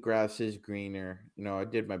 maybe the grass is greener. I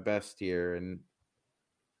did my best here, and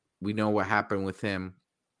we know what happened with him.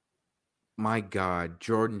 My God,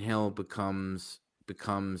 Jordan Hill becomes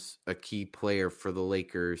a key player for the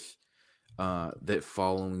Lakers that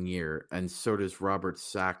following year, and so does Robert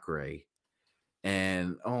Sacre.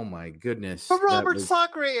 And oh my goodness, the Robert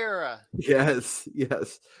Sacre era. Yes,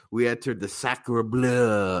 we entered the Sacre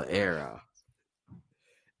Bleu era,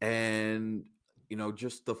 and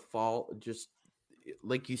just the fall, just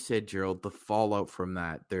like you said, Gerald, the fallout from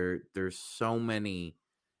that. There's so many.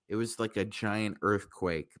 It was like a giant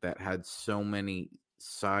earthquake that had so many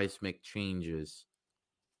seismic changes.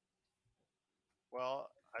 Well,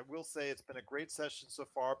 I will say it's been a great session so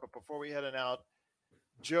far, but before we head on out,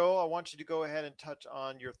 Joe, I want you to go ahead and touch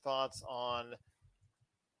on your thoughts on,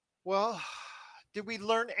 well, did we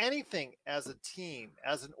learn anything as a team,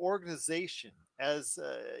 as an organization, as,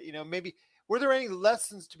 maybe, were there any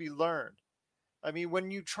lessons to be learned? I mean,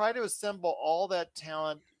 when you try to assemble all that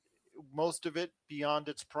talent, most of it beyond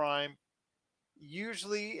its prime,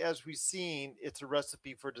 usually, as we've seen, it's a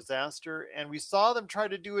recipe for disaster. And we saw them try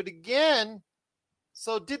to do it again.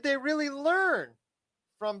 So, did they really learn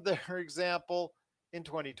from their example in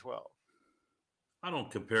 2012? I don't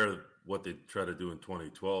compare what they try to do in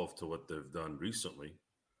 2012 to what they've done recently.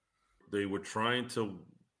 They were trying to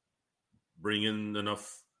bring in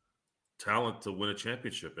enough talent to win a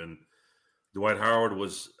championship. And Dwight Howard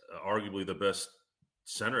was arguably the best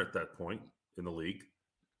center at that point in the league.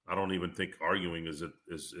 I don't even think arguing is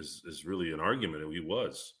really an argument. He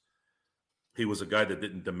was. He was a guy that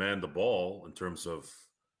didn't demand the ball in terms of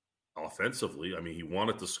offensively. I mean, he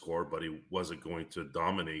wanted to score, but he wasn't going to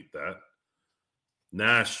dominate that.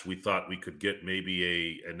 Nash, we thought we could get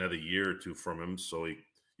maybe another year or two from him, so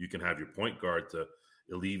you can have your point guard to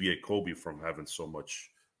alleviate Kobe from having so much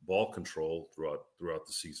ball control throughout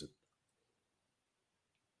the season.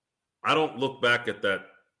 I don't look back at that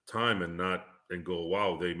time and go,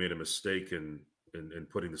 wow, they made a mistake in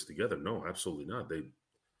putting this together. No, absolutely not. They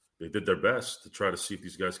did their best to try to see if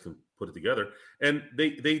these guys can put it together. And they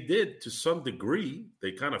did to some degree.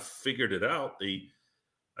 They kind of figured it out.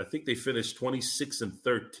 I think they finished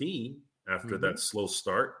 26-13 after that slow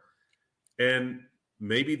start. And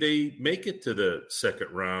maybe they make it to the second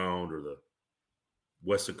round or the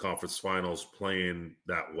Western Conference Finals playing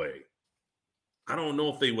that way. I don't know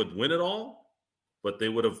if they would win it all, but they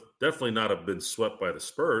would have definitely not have been swept by the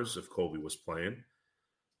Spurs if Kobe was playing.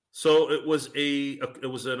 So it was a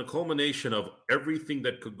culmination of everything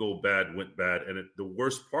that could go bad went bad, and the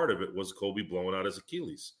worst part of it was Kobe blowing out his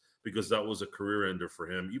Achilles, because that was a career ender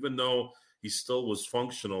for him. Even though he still was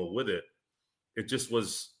functional with it, it just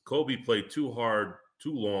was Kobe played too hard,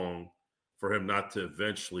 too long for him not to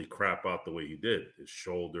eventually crap out the way he did. His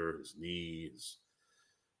shoulder, his knee,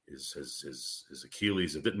 his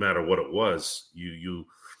Achilles. It didn't matter what it was.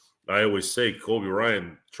 I always say Kobe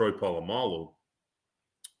Bryant, Troy Polamalu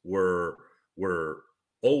were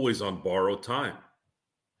always on borrowed time.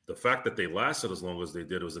 The fact that they lasted as long as they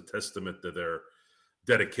did was a testament to their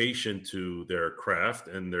dedication to their craft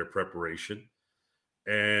and their preparation.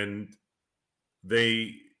 And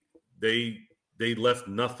they left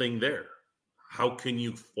nothing there. How can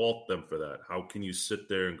you fault them for that? How can you sit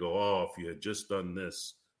there and go, oh, if you had just done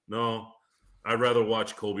this? No, I'd rather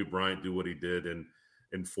watch Kobe Bryant do what he did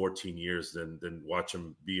in 14 years than watch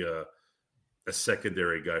him be a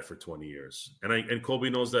secondary guy for 20 years. And Kobe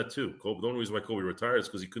knows that too. The only reason why Kobe retired is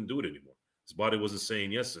because he couldn't do it anymore. His body wasn't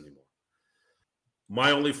saying yes anymore.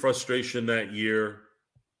 My only frustration that year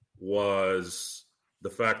was the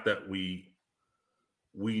fact that we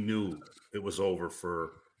knew it was over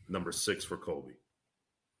for number 6 for Kobe.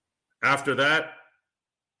 After that,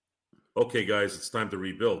 okay, guys, it's time to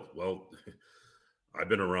rebuild. Well, I've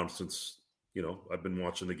been around since, I've been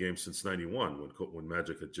watching the game since 91 when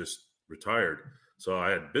Magic had just retired. So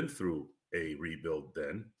I had been through a rebuild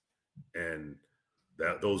then, and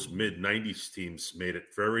those mid-90s teams made it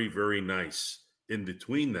very, very nice in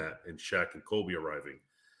between that and Shaq and Kobe arriving.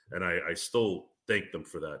 And I still thank them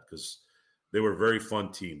for that, because they were a very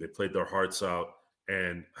fun team. They played their hearts out,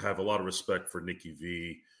 and have a lot of respect for Nicky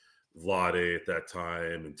V, Vlade at that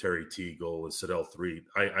time, and Terry Teagle and Sedell Threatt.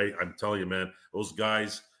 I'm telling you, man, those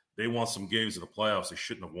guys, they won some games in the playoffs they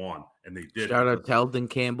shouldn't have won, and they did. Shout out to Eldon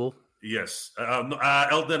Campbell. Yes.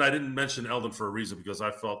 Eldon, I didn't mention Eldon for a reason, because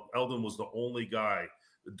I felt Eldon was the only guy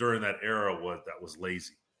during that era that was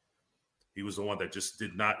lazy. He was the one that just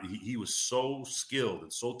did not. He was so skilled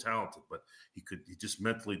and so talented, but he just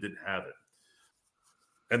mentally didn't have it.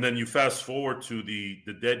 And then you fast forward to the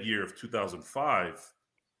dead year of 2005,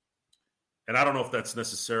 and I don't know if that's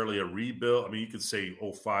necessarily a rebuild. I mean, you could say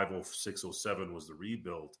 05, 06, 07 was the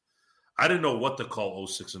rebuild. I didn't know what to call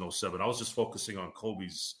 06 and 07. I was just focusing on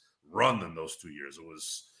Kobe's run in those 2 years. It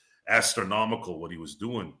was astronomical what he was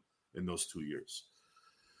doing in those 2 years.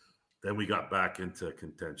 Then we got back into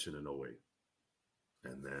contention in 08.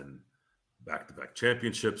 And then back-to-back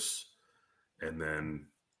championships. And then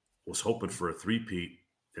was hoping for a three-peat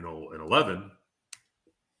in 11.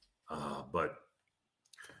 But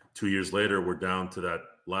 2 years later, we're down to that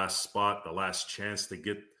last spot, the last chance to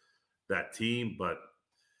get that team. But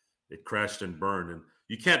it crashed and burned. And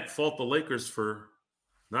you can't fault the Lakers for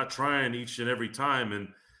not trying each and every time. And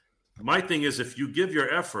my thing is, if you give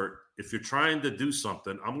your effort, if you're trying to do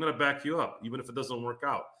something, I'm going to back you up, even if it doesn't work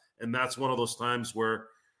out. And that's one of those times where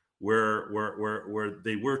where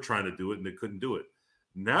they were trying to do it and they couldn't do it.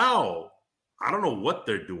 Now, I don't know what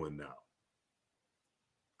they're doing now.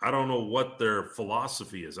 I don't know what their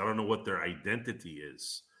philosophy is. I don't know what their identity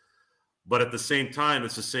is. But at the same time,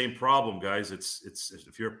 it's the same problem, guys. It's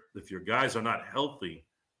if your guys are not healthy,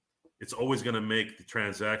 it's always going to make the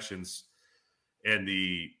transactions and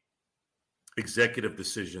the executive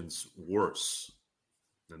decisions worse.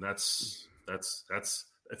 And that's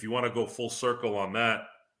if you want to go full circle on that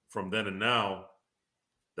from then and now,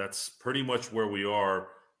 that's pretty much where we are.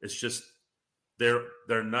 It's just they're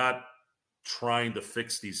not trying to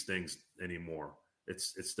fix these things anymore.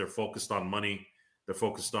 It's they're focused on money. They're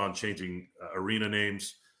focused on changing arena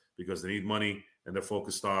names because they need money, and they're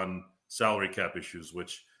focused on salary cap issues,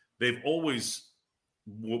 which they've always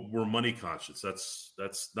were money conscious. That's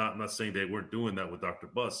not, I'm not saying they weren't doing that with Dr.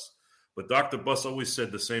 Buss, but Dr. Buss always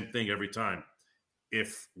said the same thing every time.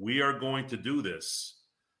 If we are going to do this,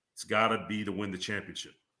 it's got to be to win the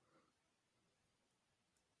championship.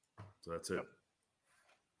 So that's it. Yep.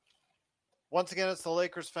 Once again, it's the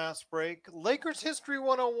Lakers Fast Break. Lakers History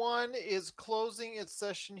 101 is closing its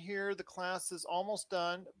session here. The class is almost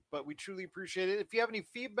done, but we truly appreciate it. If you have any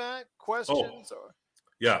feedback, questions, or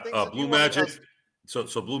Blue Magic. So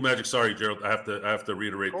Blue Magic. Sorry, Gerald. I have to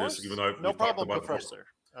reiterate this, even though no problem, Professor.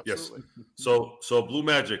 Absolutely. Yes. So Blue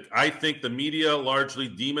Magic. I think the media largely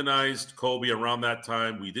demonized Kobe around that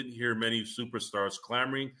time. We didn't hear many superstars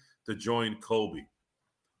clamoring to join Kobe.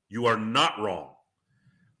 You are not wrong.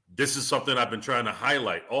 This is something I've been trying to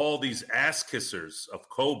highlight. All these ass kissers of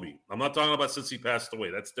Kobe. I'm not talking about since he passed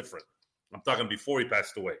away. That's different. I'm talking before he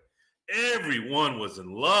passed away. Everyone was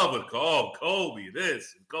in love with Kobe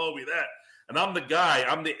this and Kobe that. And I'm the guy.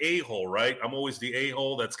 I'm the a-hole, right? I'm always the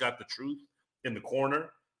a-hole that's got the truth in the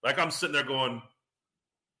corner. Like I'm sitting there going,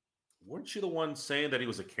 weren't you the one saying that he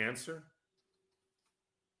was a cancer?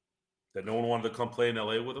 That no one wanted to come play in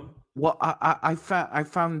LA with him? Well, I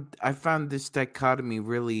found this dichotomy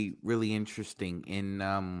really, really interesting.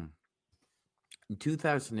 In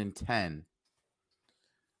 2010,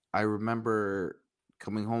 I remember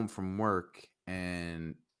coming home from work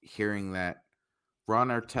and hearing that Ron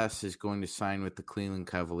Artest is going to sign with the Cleveland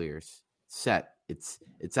Cavaliers. It's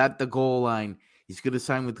at the goal line. He's going to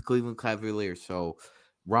sign with the Cleveland Cavaliers. So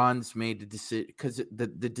Ron's made a decision because the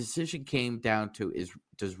decision came down to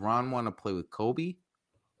does Ron want to play with Kobe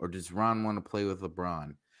or does Ron want to play with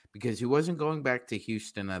LeBron? Because he wasn't going back to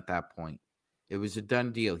Houston at that point. It was a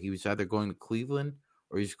done deal. He was either going to Cleveland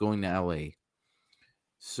or he's going to LA.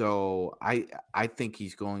 So I think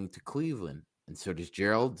he's going to Cleveland. And so does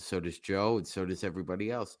Gerald, so does Joe, and so does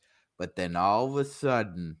everybody else. But then all of a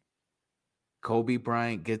sudden, Kobe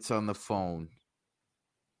Bryant gets on the phone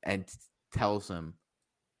and tells him,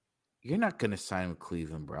 you're not going to sign with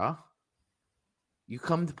Cleveland, bro. You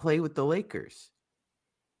come to play with the Lakers.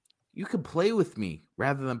 You can play with me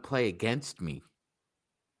rather than play against me.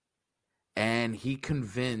 And he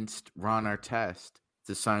convinced Ron Artest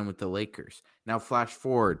to sign with the Lakers. Now, flash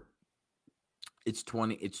forward. It's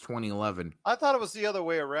 2011. I thought it was the other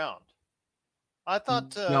way around. I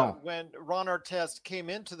thought when Ron Artest came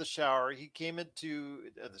into the shower, he came into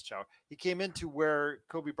He came into where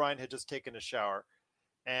Kobe Bryant had just taken a shower.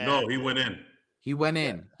 And no, he went in. He went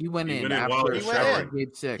in. He went in.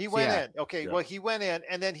 Game 6. He went in. Okay, yeah. Well, he went in,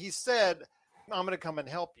 and then he said, I'm going to come and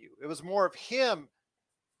help you. It was more of him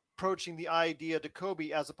approaching the idea to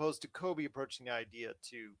Kobe as opposed to Kobe approaching the idea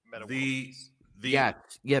to Metta World Peace. Yeah,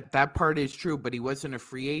 that part is true, but he wasn't a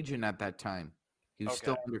free agent at that time. He was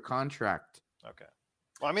still under contract. Okay.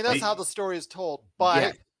 Well, I mean, that's how the story is told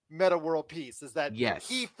by Metta World Peace, is that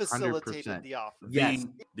he facilitated 100%. the offer. Yes.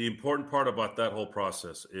 The important part about that whole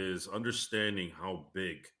process is understanding how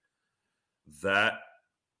big that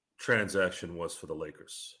transaction was for the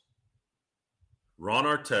Lakers. Ron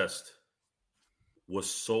Artest was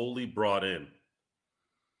solely brought in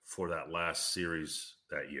for that last series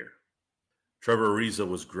that year. Trevor Ariza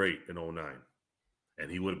was great in 2009,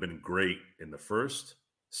 and he would have been great in the first,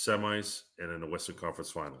 semis, and in the Western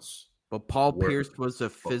Conference Finals. But Paul Pierce was a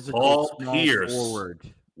physical small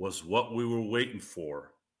forward. Was what we were waiting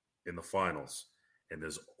for in the finals. And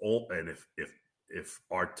if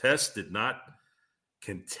Artest did not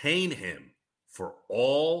contain him for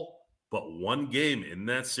all but one game in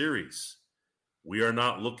that series, we are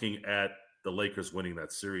not looking at the Lakers winning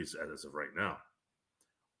that series as of right now.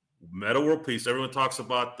 Metta World Peace, everyone talks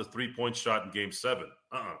about the 3-point shot in Game 7.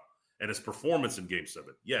 And his performance in Game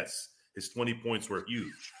 7. Yes, his 20 points were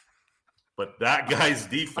huge. But that guy's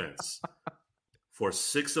defense for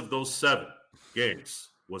 6 of those 7 games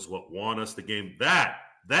was what won us the game. That,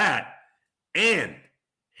 and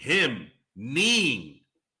him kneeing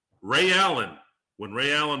Ray Allen, when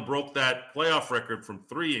Ray Allen broke that playoff record from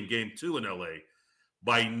 3 in Game 2 in LA,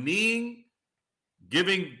 by kneeing,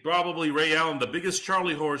 giving probably Ray Allen the biggest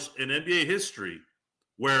Charlie horse in NBA history,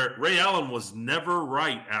 where Ray Allen was never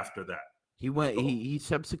right after that. He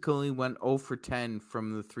subsequently went 0 for 10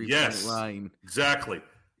 from the 3-point line. Exactly.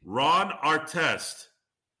 Ron Artest,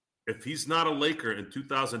 if he's not a Laker in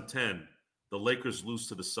 2010, the Lakers lose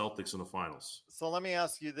to the Celtics in the finals. So let me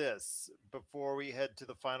ask you this before we head to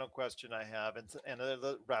the final question I have, and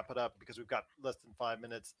wrap it up because we've got less than 5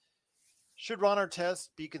 minutes. Should Ron Artest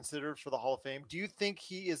be considered for the Hall of Fame? Do you think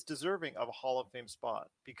he is deserving of a Hall of Fame spot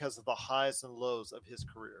because of the highs and lows of his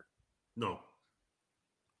career? No.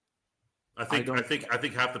 I think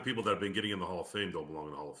half the people that have been getting in the Hall of Fame don't belong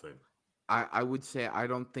in the Hall of Fame. I would say I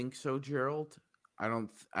don't think so, Gerald. I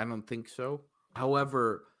don't think so.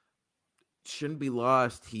 However, shouldn't be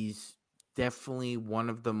lost. He's definitely one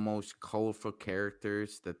of the most colorful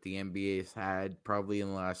characters that the NBA has had probably in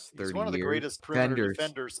the last 30 years. He's one of the greatest perimeter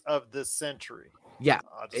defenders of this century. Yeah.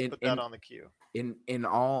 I'll just put that on the queue. In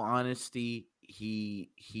all honesty,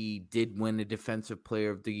 he did win a Defensive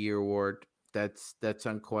Player of the Year award. That's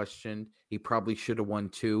unquestioned. He probably should have won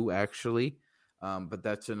 2, actually. But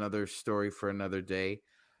that's another story for another day.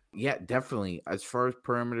 Yeah, definitely. As far as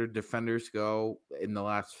perimeter defenders go in the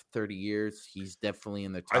last 30 years, he's definitely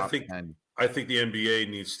in the top 10. I think the NBA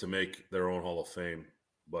needs to make their own Hall of Fame,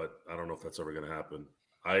 but I don't know if that's ever going to happen.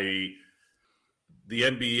 The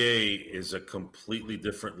NBA is a completely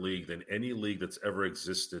different league than any league that's ever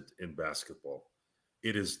existed in basketball.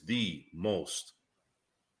 It is the most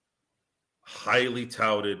highly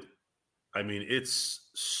touted. I mean, it's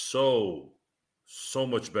so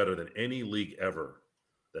much better than any league ever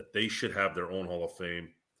that they should have their own Hall of Fame.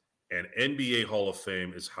 And NBA Hall of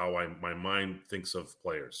Fame is how my mind thinks of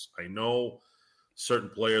players. I know certain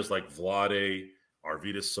players like Vlade,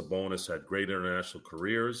 Arvydas Sabonis had great international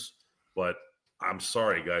careers, but I'm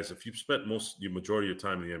sorry, guys. If you've spent the majority of your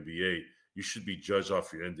time in the NBA, you should be judged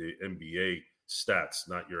off your NBA stats,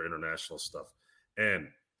 not your international stuff. And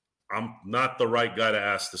I'm not the right guy to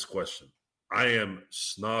ask this question. I am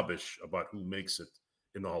snobbish about who makes it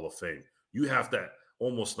in the Hall of Fame. You have to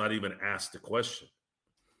almost not even ask the question.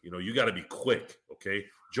 You got to be quick, okay?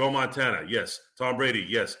 Joe Montana, yes. Tom Brady,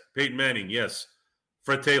 yes. Peyton Manning, yes.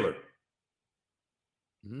 Fred Taylor.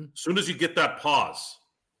 Mm-hmm. As soon as you get that pause,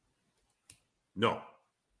 no.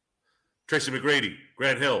 Tracy McGrady,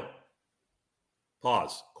 Grant Hill,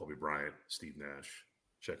 pause. Kobe Bryant, Steve Nash,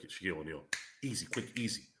 check it. Shaquille O'Neal. Easy, quick,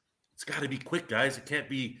 easy. It's got to be quick, guys. It can't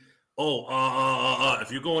be,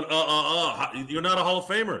 if you're going, you're not a Hall of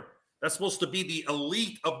Famer. That's supposed to be the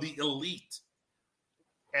elite of the elite.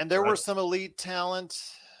 And there were some elite talent.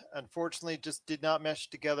 Unfortunately, just did not mesh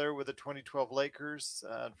together with the 2012 Lakers.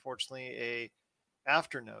 Unfortunately,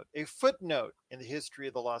 a footnote in the history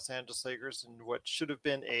of the Los Angeles Lakers, and what should have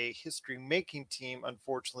been a history-making team,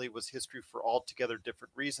 unfortunately, was history for altogether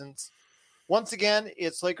different reasons. Once again,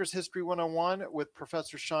 it's Lakers History 101 with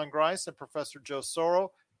Professor Sean Grice and Professor Joe Soro.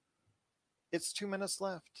 It's 2 minutes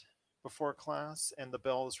left before class, and the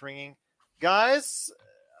bell is ringing. Guys,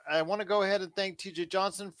 I want to go ahead and thank TJ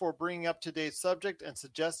Johnson for bringing up today's subject and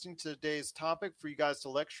suggesting today's topic for you guys to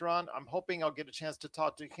lecture on. I'm hoping I'll get a chance to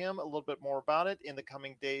talk to him a little bit more about it in the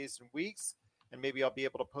coming days and weeks, and maybe I'll be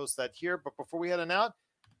able to post that here. But before we head on out,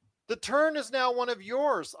 the turn is now one of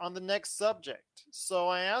yours on the next subject. So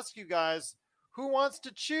I ask you guys, who wants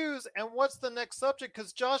to choose and what's the next subject?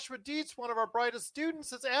 Because Joshua Dietz, one of our brightest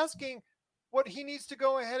students, is asking what he needs to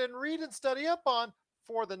go ahead and read and study up on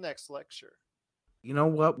for the next lecture. You know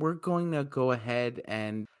what? We're going to go ahead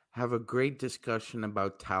and have a great discussion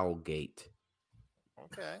about Towelgate.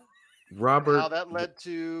 Okay. How that led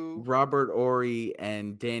to Robert Horry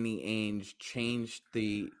and Danny Ainge changed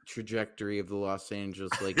the trajectory of the Los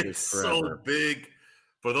Angeles Lakers It's forever. So big.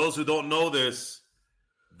 For those who don't know this,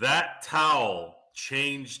 that towel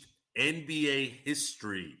changed NBA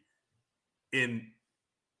history in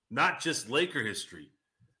not just Laker history.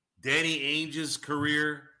 Danny Ainge's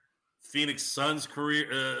career, Phoenix Suns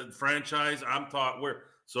career, franchise.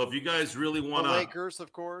 So if you guys really want to, the Lakers,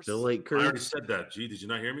 of course. The Lakers. I already said that. Gee, did you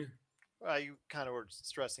not hear me? You kind of were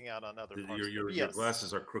stressing out on other parts. Your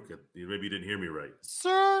glasses are crooked. Maybe you didn't hear me right.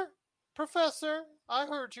 Sir, Professor, I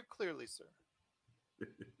heard you clearly, sir.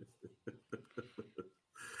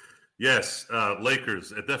 Yes,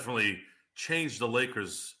 Lakers. It definitely changed the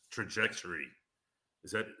Lakers' trajectory.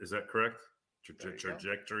 Is that correct?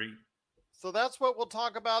 Trajectory. So that's what we'll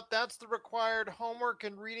talk about. That's the required homework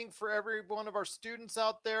and reading for every one of our students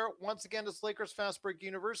out there. Once again, it's Lakers Fast Break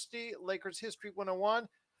University, Lakers History 101.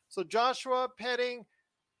 So Joshua, Petting,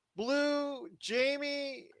 Blue,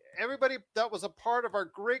 Jamie, everybody that was a part of our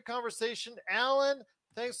great conversation. Alan,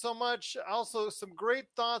 thanks so much. Also, some great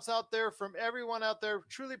thoughts out there from everyone out there.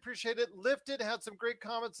 Truly appreciate it. Lifted had some great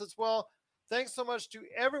comments as well. Thanks so much to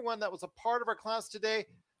everyone that was a part of our class today.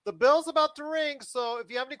 The bell's about to ring, so if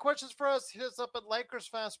you have any questions for us, hit us up at Lakers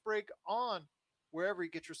Fast Break on wherever you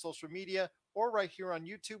get your social media or right here on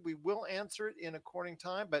YouTube. We will answer it in according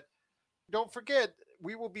time, but don't forget,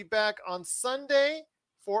 we will be back on Sunday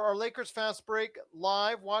for our Lakers Fast Break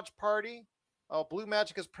live watch party. Blue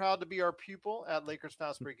Magic is proud to be our pupil at Lakers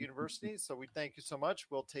Fast Break University, so we thank you so much.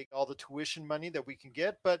 We'll take all the tuition money that we can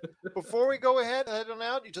get. But before we go ahead and head on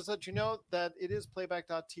out, just let you know that it is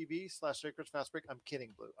playback.tv/Lakers Fast Break. I'm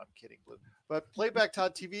kidding, Blue. But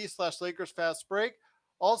playback.tv/Lakers Fast Break.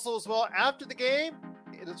 Also, as well, after the game,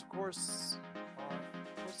 it is, of course, our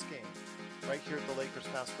post game right here at the Lakers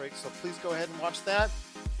Fast Break. So please go ahead and watch that.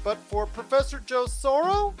 But for Professor Joe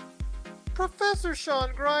Soro, Professor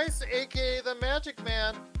Sean Grice, a.k.a. the Magic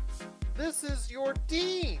Man, this is your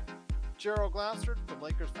Dean, Gerald Glassard from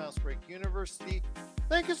Lakers Fast Break University.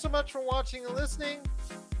 Thank you so much for watching and listening.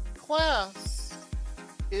 Class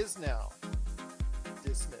is now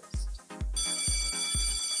dismissed.